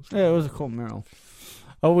mural though. Yeah, it was a cool mural.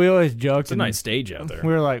 Oh, we always joked. It's a nice stage out there. We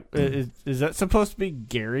were like, is that supposed to be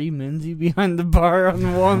Gary Menzie behind the bar on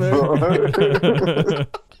the wall there?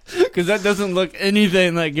 Because that doesn't look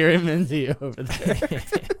anything like Gary Menzie over there.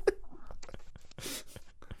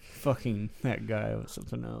 Fucking that guy was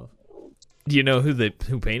something else. Do you know who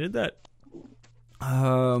painted that?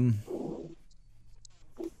 I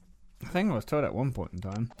think I was told at one point in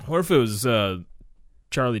time. Or if it was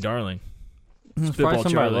Charlie Darling, It's Spitball probably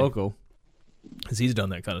somebody Charlie. local. because he's done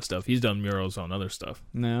that kind of stuff. He's done murals on other stuff.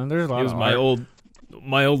 No, there's a lot He was of my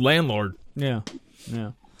art. old landlord. Yeah.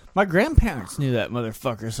 My grandparents knew that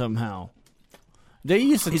motherfucker somehow. They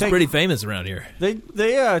used to He's take pretty famous around here. They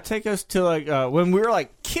take us to like when we were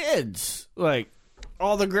like kids, like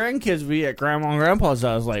all the grandkids would be at Grandma and Grandpa's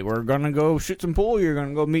house. Like, we're gonna go shoot some pool. You're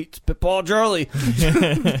gonna go meet Spitball Charlie.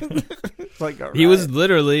 Like, all He was right.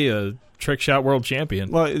 literally a trick shot world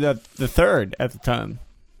champion. well the third at the time.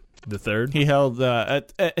 The third. He held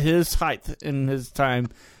at his height in his time.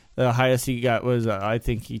 The highest he got was I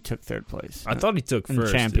think he took third place. I thought he took in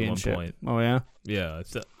first at one championship. point. Oh yeah. Yeah, I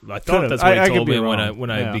thought Could've. that's what I he could told be me wrong. when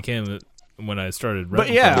I started. But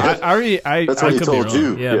running yeah, for That's what he could be told wrong.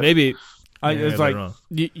 you. Yeah, maybe. I Yeah, it's I like got it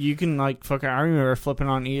wrong. you can like fucking. I remember flipping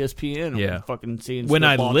on ESPN. Yeah. And fucking seeing when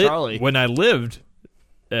I Spitball Charlie. when I lived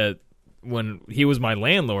at when he was my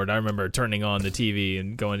landlord, I remember turning on the TV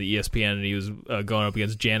and going to ESPN, and he was going up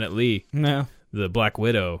against Janet Leigh, No. the Black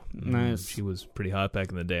Widow. Nice. She was pretty hot back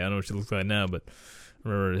in the day. I don't know what she looks like now, but I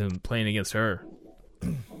remember him playing against her.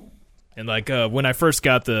 And like when I first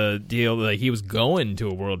got the deal, like he was going to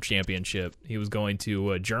a world championship. He was going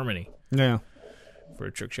to Germany Yeah. for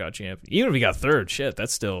a trick shot champ. Even if he got third, shit,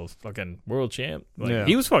 that's still fucking world champ. Like, Yeah.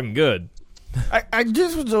 He was fucking good. I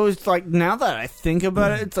just was always like, now that I think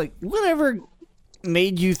about it, it's like, whatever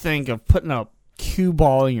made you think of putting a cue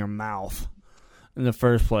ball in your mouth in the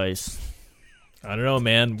first place? I don't know,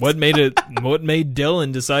 man. What made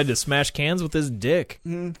Dylan decide to smash cans with his dick?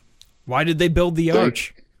 Why did they build the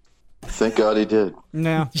arch? Thank God he did.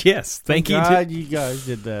 No. Yes, thank you. God, you guys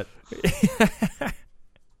did that.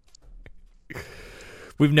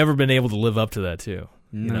 We've never been able to live up to that, too.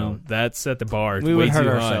 You No. know, that set the bar We way would hurt too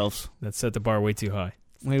ourselves. high. That set the bar way too high.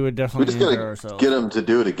 We would We definitely just hurt gotta ourselves. get him to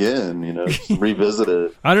do it again. Just revisit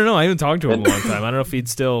it, I don't know. I haven't talked to him in a long time. I don't know if he'd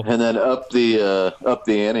still. and then up the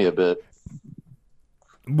ante a bit.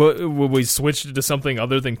 Would we switch it to something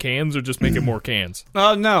other than cans, or just make it more cans?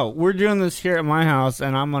 Oh, no. We're doing this here at my house,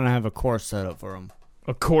 and I'm going to have a course set up for him.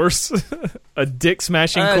 A course, a dick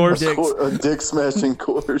smashing A course, dick- A dick smashing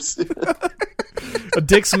course. a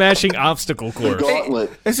dick smashing obstacle The course.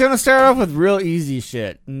 gauntlet. It's going to start off with real easy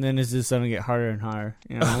shit, and then it's just going to get harder and harder.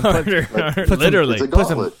 You know, Harder, harder, some- literally. It's a put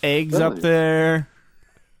some gauntlet. eggs Really. up there.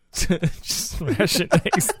 Just smashing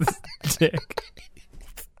eggs with this dick.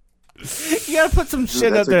 You got to put some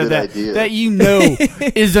shit that's up a there good that, idea. that you know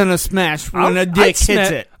is going to smash when a dick hits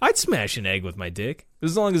it. I'd smash an egg with my dick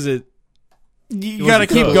as long as it. You It got to wasn't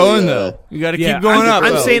keep cooked. going, Yeah. though. You got to Yeah, keep going up.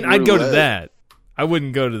 I'm though. saying I'd go to Roulette. that. I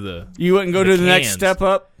wouldn't go to the. You wouldn't go the to the next cans. step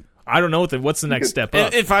up? I don't know what's the next step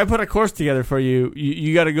up. If I put a course together for you,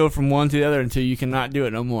 you got to go from one to the other until you cannot do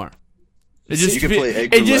it no more. It You can play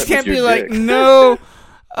egg it just roulette can't with be your like, dick. no,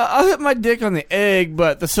 I'll hit my dick on the egg,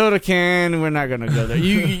 but the soda can, we're not going to go there.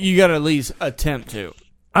 You got to at least attempt to.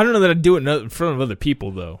 I don't know that I'd do it in front of other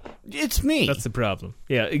people though. It's me. That's the problem.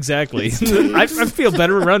 Yeah, exactly. I feel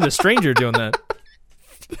better around a stranger doing that.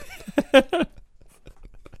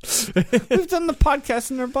 We've done the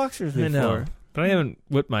podcast in their boxers before. I know, but I haven't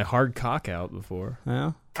whipped my hard cock out before.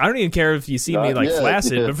 Yeah. I don't even care if you see me Not like yet,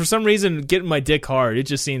 flaccid, yeah. but for some reason, getting my dick hard, it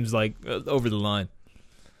just seems like over the line.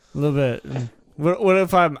 A little bit. What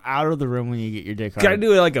if I'm out of the room when you get your dick hard? Gotta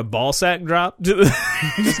do like a ball sack drop.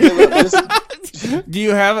 Just give him- just Do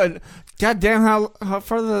you have a... Goddamn, how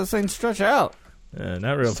far does that thing stretch out?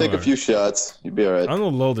 Not real take far. a few shots. You'd be all right. I'm a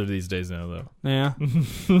little older these days now, though. Yeah.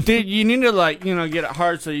 Dude, you need to, like, get it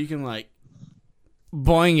hard so you can, like,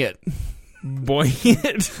 boing it. Boing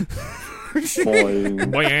it. Boing.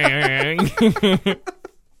 Boing.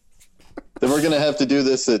 Then we're gonna have to do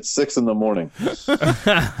this at 6 a.m.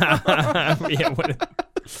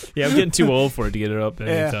 Yeah, I'm getting too old for it to get it up at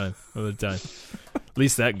Yeah. any time. Other time. At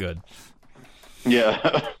least that good.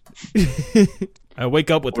 Yeah. I wake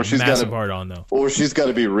up with Or a she's massive gotta- hard on, though. Or she's got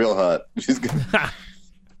to be real hot. She's got.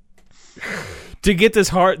 To get this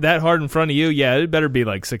that hard in front of you, yeah, it better be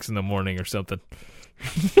like 6 a.m. or something.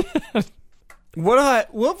 What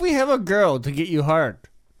if we have a girl to get you hard?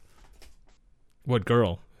 What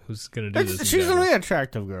girl? Who's gonna do this? She's exactly? an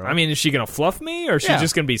attractive girl. I mean, is she gonna fluff me, or is she Yeah.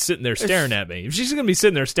 just gonna be sitting there staring at me? If she's gonna be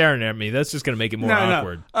sitting there staring at me, that's just gonna make it more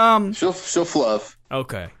awkward. No. She'll fluff.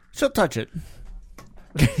 Okay. She'll touch it.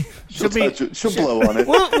 She'll be- touch it. She'll blow on it.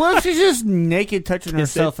 What if she's just naked touching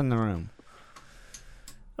herself in the room?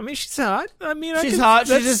 I mean, she's hot. I mean, She's hot.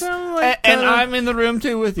 She's just, like, and I'm in the room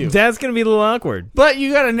too with you. That's gonna be a little awkward. But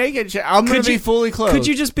you got a naked chick. I'm gonna Could be you- fully clothed. Could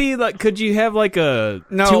you just be like? Could you have like a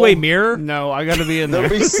No. two-way mirror? No, I got to be in there.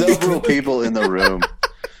 There'll be several people in the room.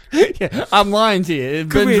 Yeah, I'm lying to you.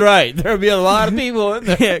 Could Ben's we- right. There'll be a lot of people in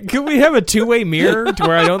there. Yeah. Could we have a two-way mirror to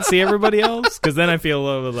where I don't see everybody else? Because then I feel a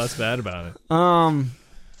little bit less bad about it.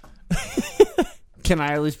 Can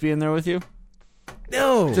I at least be in there with you?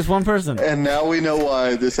 No. Just one person. And now we know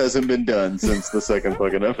why this hasn't been done since the second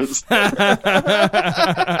fucking episode.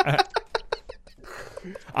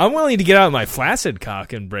 I'm willing to get out my flaccid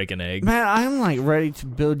cock and break an egg. Man, I'm like ready to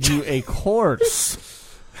build you a course.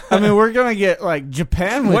 I mean, we're gonna get like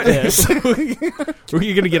Japan with What- this. Are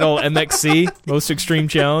you gonna get all MXC, most extreme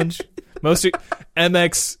challenge,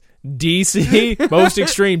 MXDC, most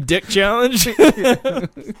extreme dick challenge?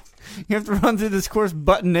 You have to run through this course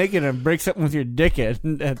butt naked and break something with your dick at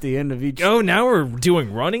the end of each. Oh, now we're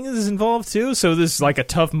doing running is involved too. So this is like a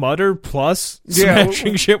Tough Mudder plus Yeah,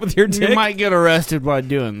 smashing shit with your dick. You might get arrested by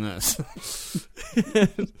doing this.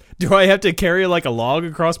 Do I have to carry like a log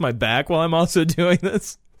across my back while I'm also doing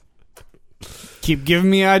this? Keep giving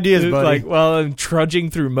me ideas, buddy. Like while I'm trudging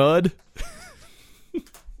through mud.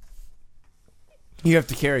 You have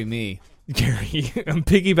to carry me. Gary, I'm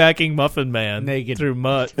piggybacking Muffin Man Naked. through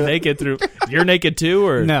mud. Naked through. You're naked too,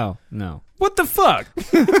 or No. what the fuck?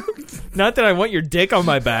 Not that I want your dick on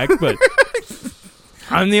my back, but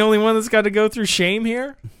I'm the only one that's got to go through shame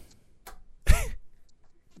here.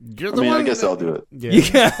 You're I the mean, I one guess that- I'll do it.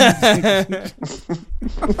 Yeah.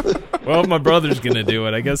 Well, if my brother's gonna do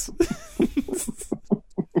it, I guess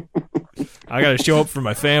I gotta show up for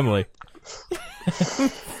my family.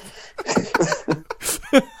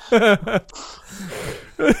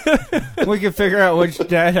 We can figure out which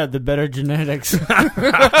dad had the better genetics.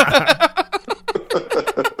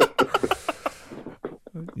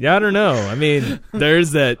 Yeah, I don't know. I mean,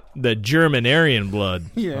 there's the German Aryan blood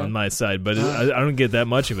Yeah. on my side, but I don't get that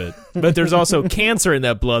much of it. But there's also cancer in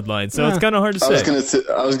that bloodline, so it's kind of hard to I say.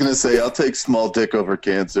 was gonna say I'll take small dick over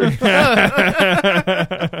cancer.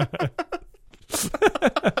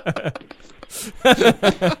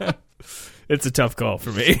 It's a tough call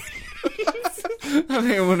for me. I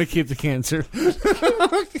think I want to keep the cancer.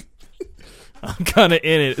 I'm kind of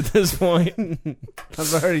in it at this point. I'm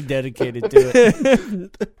already dedicated to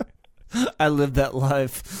it. I lived that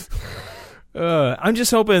life. I'm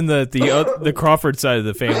just hoping that the Crawford side of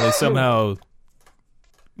the family somehow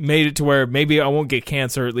made it to where maybe I won't get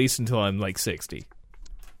cancer at least until I'm like 60.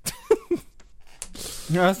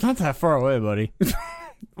 No, it's not that far away, buddy.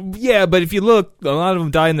 Yeah, but if you look, a lot of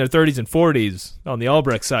them die in their 30s and 40s on the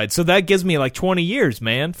Albrecht side, so that gives me like 20 years,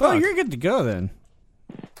 man. Oh, Fuck. you're good to go then.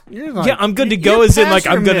 You're like, Yeah, I'm good to you're go as in, past like,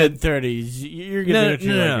 I'm your gonna- mid-30s. You're No, going to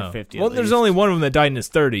no, do no. like your 50 Well, at there's least. only one of them that died in his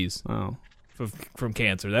 30s Oh. from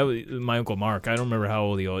cancer. That was my Uncle Mark. I don't remember how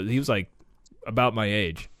old he was. He was like about my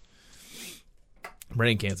age.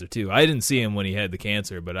 Brain cancer, too. I didn't see him when he had the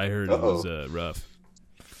cancer, but I heard it was rough.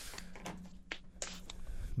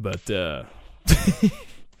 But,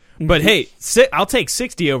 but hey, I'll take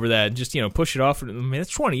 60 over that and just, push it off. I mean, that's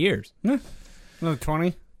 20 years. Another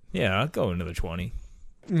 20? Yeah, I'll go another 20.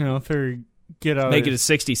 Figure get out. Make it to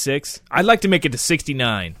 66. I'd like to make it to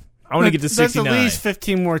 69. I want to get to 69. That's at least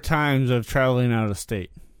 15 more times of traveling out of state.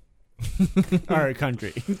 Or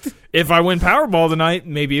country. If I win Powerball tonight,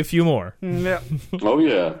 maybe a few more. Yeah. Oh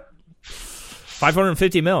yeah.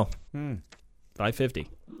 550 mil. 550.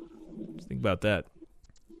 Just think about that.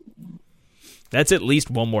 That's at least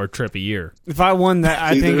one more trip a year. If I won that,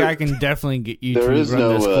 I See, think there- I can definitely get you there to is run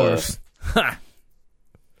no, this course.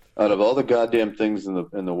 Out of all the goddamn things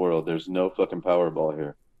in the world, there's no fucking Powerball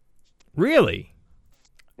here. Really?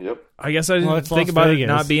 Yep. I guess I didn't Well, it's think Las about Vegas. it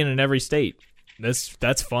not being in every state. That's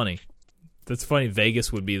funny. That's funny.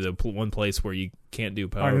 Vegas would be the one place where you can't do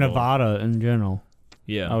Powerball. Or Nevada in general,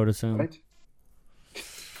 Yeah. I would assume. Right.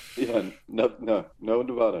 Yeah. No,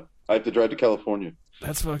 Nevada. I have to drive to California.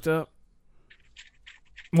 That's fucked up.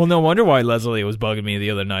 Well, no wonder why Leslie was bugging me the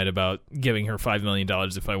other night about giving her $5 million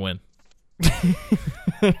if I win.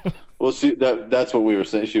 Well, see, that's what we were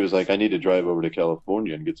saying. She was like, I need to drive over to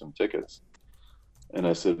California and get some tickets. And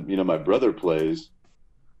I said, my brother plays.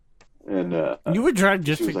 And You would drive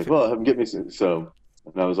just she was to like, well, have him get me some. So,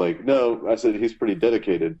 and I was like, no. I said, he's pretty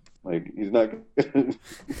dedicated. Like, he's not.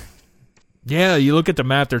 Yeah, you look at the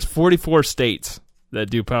map, there's 44 states that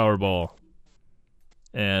do Powerball.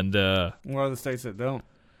 And What are the states that don't?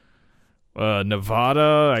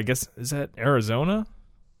 Nevada, I guess, is that Arizona?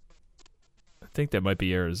 I think that might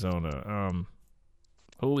be Arizona.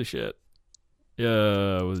 Holy shit.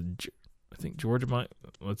 I think Georgia might.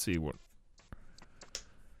 Let's see what.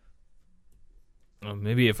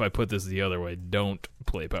 Maybe if I put this the other way, don't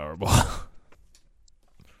play Powerball.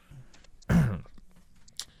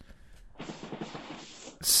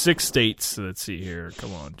 6 states. Let's see here.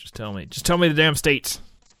 Come on, just tell me the damn states.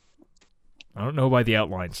 I don't know by the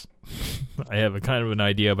outlines. I have a kind of an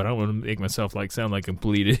idea, but I don't want to make myself sound like a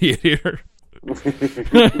complete idiot here.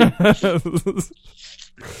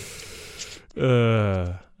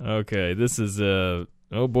 Okay, this is oh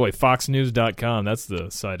boy, foxnews.com. That's the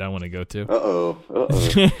site I want to go to. Uh-oh.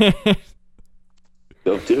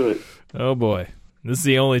 Don't do it. Oh boy, this is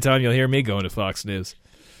the only time you'll hear me going to Fox News.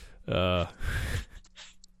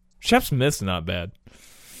 Shep Smith's not bad.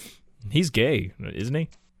 He's gay, isn't he?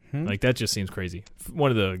 Like, that just seems crazy.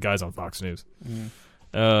 One of the guys on Fox News.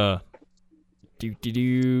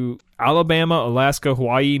 Alabama, Alaska,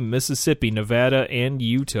 Hawaii, Mississippi, Nevada, and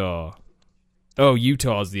Utah. Oh,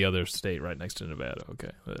 Utah is the other state right next to Nevada.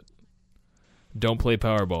 Okay. But don't play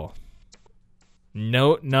Powerball.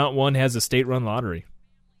 No, not one has a state-run lottery.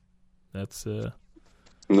 That's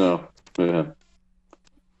No. Yeah.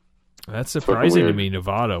 that's surprising to weird. me.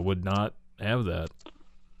 Nevada would not have that.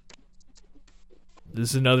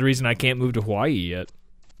 This is another reason I can't move to Hawaii yet.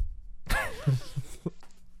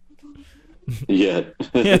 Yeah.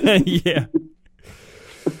 Yeah.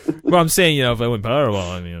 Well, I'm saying, if I win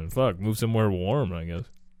Powerball, I mean, fuck, move somewhere warm, I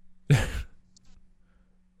guess.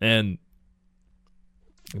 And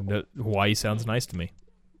Hawaii sounds nice to me.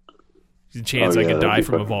 There's a chance Oh, I yeah, could that'd die be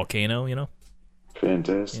from a fun. volcano,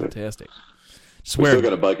 Fantastic. We Swear. still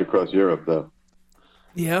got a bike across Europe, though.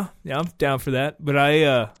 Yeah, I'm down for that. But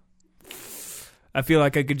I feel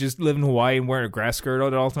like I could just live in Hawaii and wear a grass skirt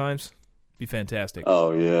at all times. Be fantastic.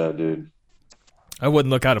 Oh, yeah, dude. I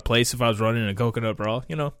wouldn't look out of place if I was running in a coconut bra,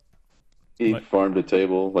 you know. Eat Like- farm to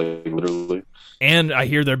table, like literally. And I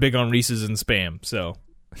hear they're big on Reese's and Spam, so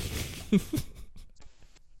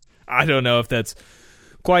I don't know if that's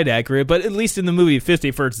quite accurate, but at least in the movie 50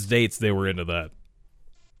 First Dates, they were into that.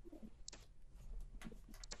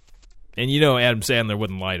 And you know Adam Sandler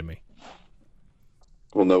wouldn't lie to me.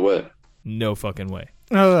 Well, no way. No fucking way.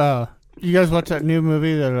 Oh, you guys watch that new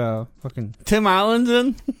movie that fucking Tim Allen's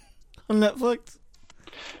in on Netflix?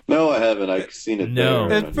 No, I haven't. I've seen it No.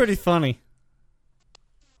 there. It's pretty funny.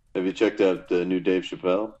 Have you checked out the new Dave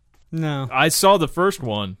Chappelle? No. I saw the first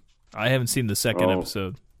one. I haven't seen the second Oh.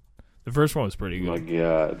 episode. The first one was pretty Oh, good. my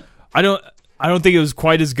God. I don't think it was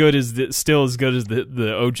quite as good as still as good as the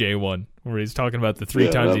OJ one, where he's talking about the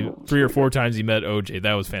three or four times he met OJ.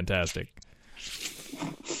 That was fantastic.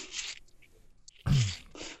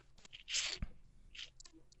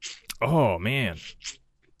 Oh man,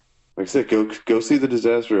 Like I said, go see The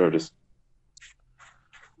Disaster Artist.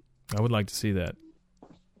 I would like to see that.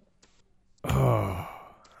 Oh,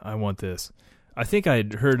 I want this. I think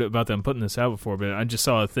I'd heard about them putting this out before, but I just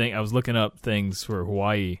saw a thing. I was looking up things for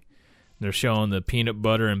Hawaii. They're showing the peanut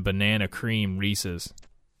butter and banana cream Reese's.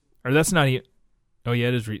 Or that's not even... Oh, yeah,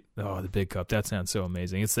 it is... the big cup. That sounds so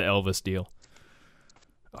amazing. It's the Elvis deal.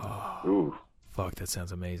 Ooh. Fuck, that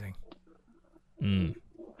sounds amazing.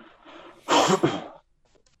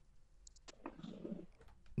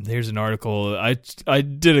 There's an article. I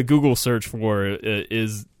did a Google search for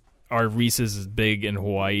are Reese's big in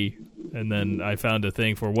Hawaii? And then I found a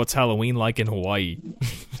thing for what's Halloween like in Hawaii.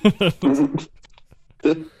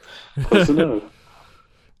 Close enough.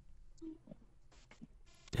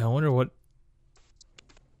 Yeah, I wonder what...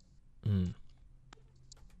 A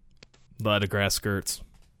lot of grass skirts.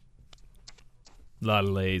 A lot of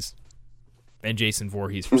lays. And Jason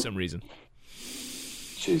Voorhees for some reason.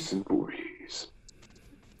 Jason Voorhees.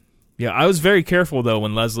 Yeah, I was very careful, though,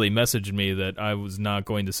 when Leslie messaged me that I was not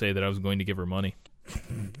going to say that I was going to give her money.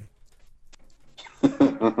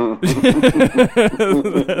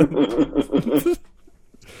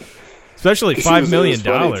 Especially $5 million.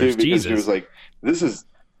 Jesus. She was like, "This is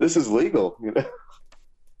legal." You know?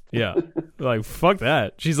 Yeah. Like, fuck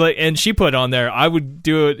that. She's like, and she put on there, I would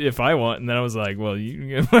do it if I want. And then I was like, well,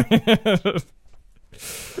 you.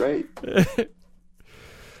 Right.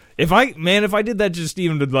 If I did that just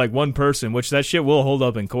even to like one person, which that shit will hold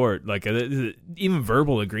up in court, like even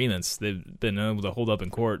verbal agreements, they've been able to hold up in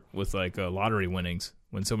court with like lottery winnings.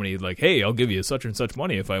 When somebody like, hey, I'll give you such and such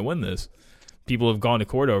money if I win this. People have gone to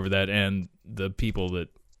court over that, and the people that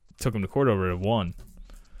took them to court over it have won.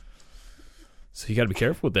 So you got to be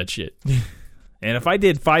careful with that shit. And if I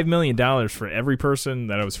did $5 million for every person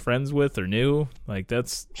that I was friends with or knew, like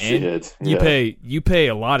that's Shit. you Yeah. pay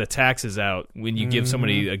a lot of taxes out when you give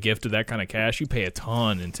somebody a gift of that kind of cash. You pay a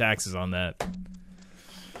ton in taxes on that.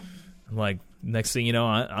 Like next thing you know,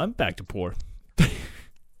 I'm back to poor.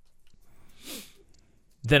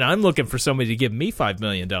 Then I'm looking for somebody to give me $5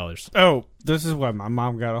 million. Oh, this is why my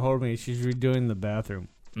mom got a hold of me. She's redoing the bathroom.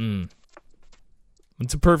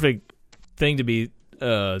 It's a perfect thing to be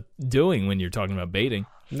doing when you're talking about baiting.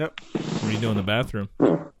 Yep. Redoing the bathroom.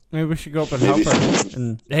 Maybe we should go up and help her.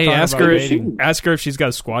 And Hey, talk ask about her. baiting. Ask her if she's got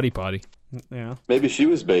a squatty potty. Yeah. Maybe she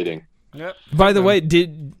was baiting. Yep. By the way,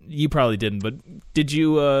 you probably didn't, but did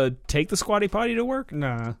you take the squatty potty to work?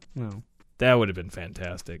 Nah. No. That would have been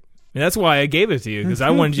fantastic. And that's why I gave it to you, because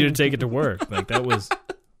I wanted you to take it to work. Like that was.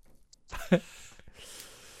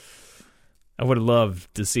 I would have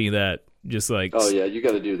loved to see that. Just like, Oh yeah, you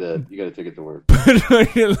got to do that. You got to take it to work.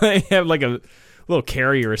 like, have like a little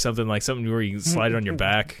carrier or something, like something where you can slide it on your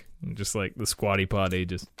back, just like the squatty potty.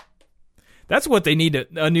 Just that's what they need,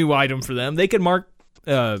 a new item for them. They could market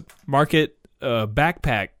a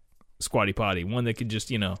backpack squatty potty, one that could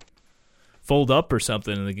just fold up or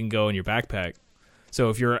something, and they can go in your backpack. So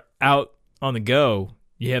if you're out on the go,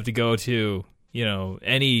 you have to go to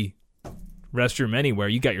any restroom anywhere.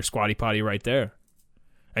 You got your squatty potty right there.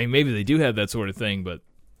 I mean, maybe they do have that sort of thing, but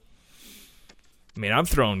I mean, I'm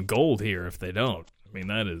throwing gold here if they don't. I mean,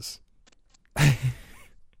 that is.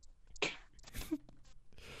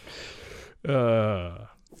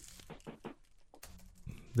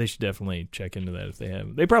 They should definitely check into that if they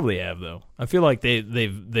have. They probably have, though. I feel like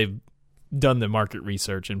they've done the market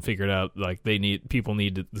research and figured out like people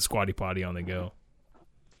need the squatty potty on the go.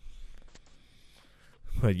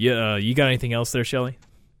 But yeah, you got anything else there, Shelley?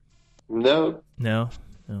 No. No.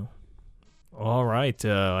 All right. right.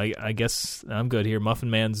 I guess I'm good here. Muffin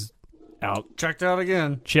Man's out. Checked out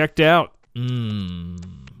again. Checked out.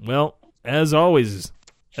 Well, as always,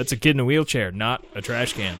 that's a kid in a wheelchair, not a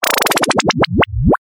trash can.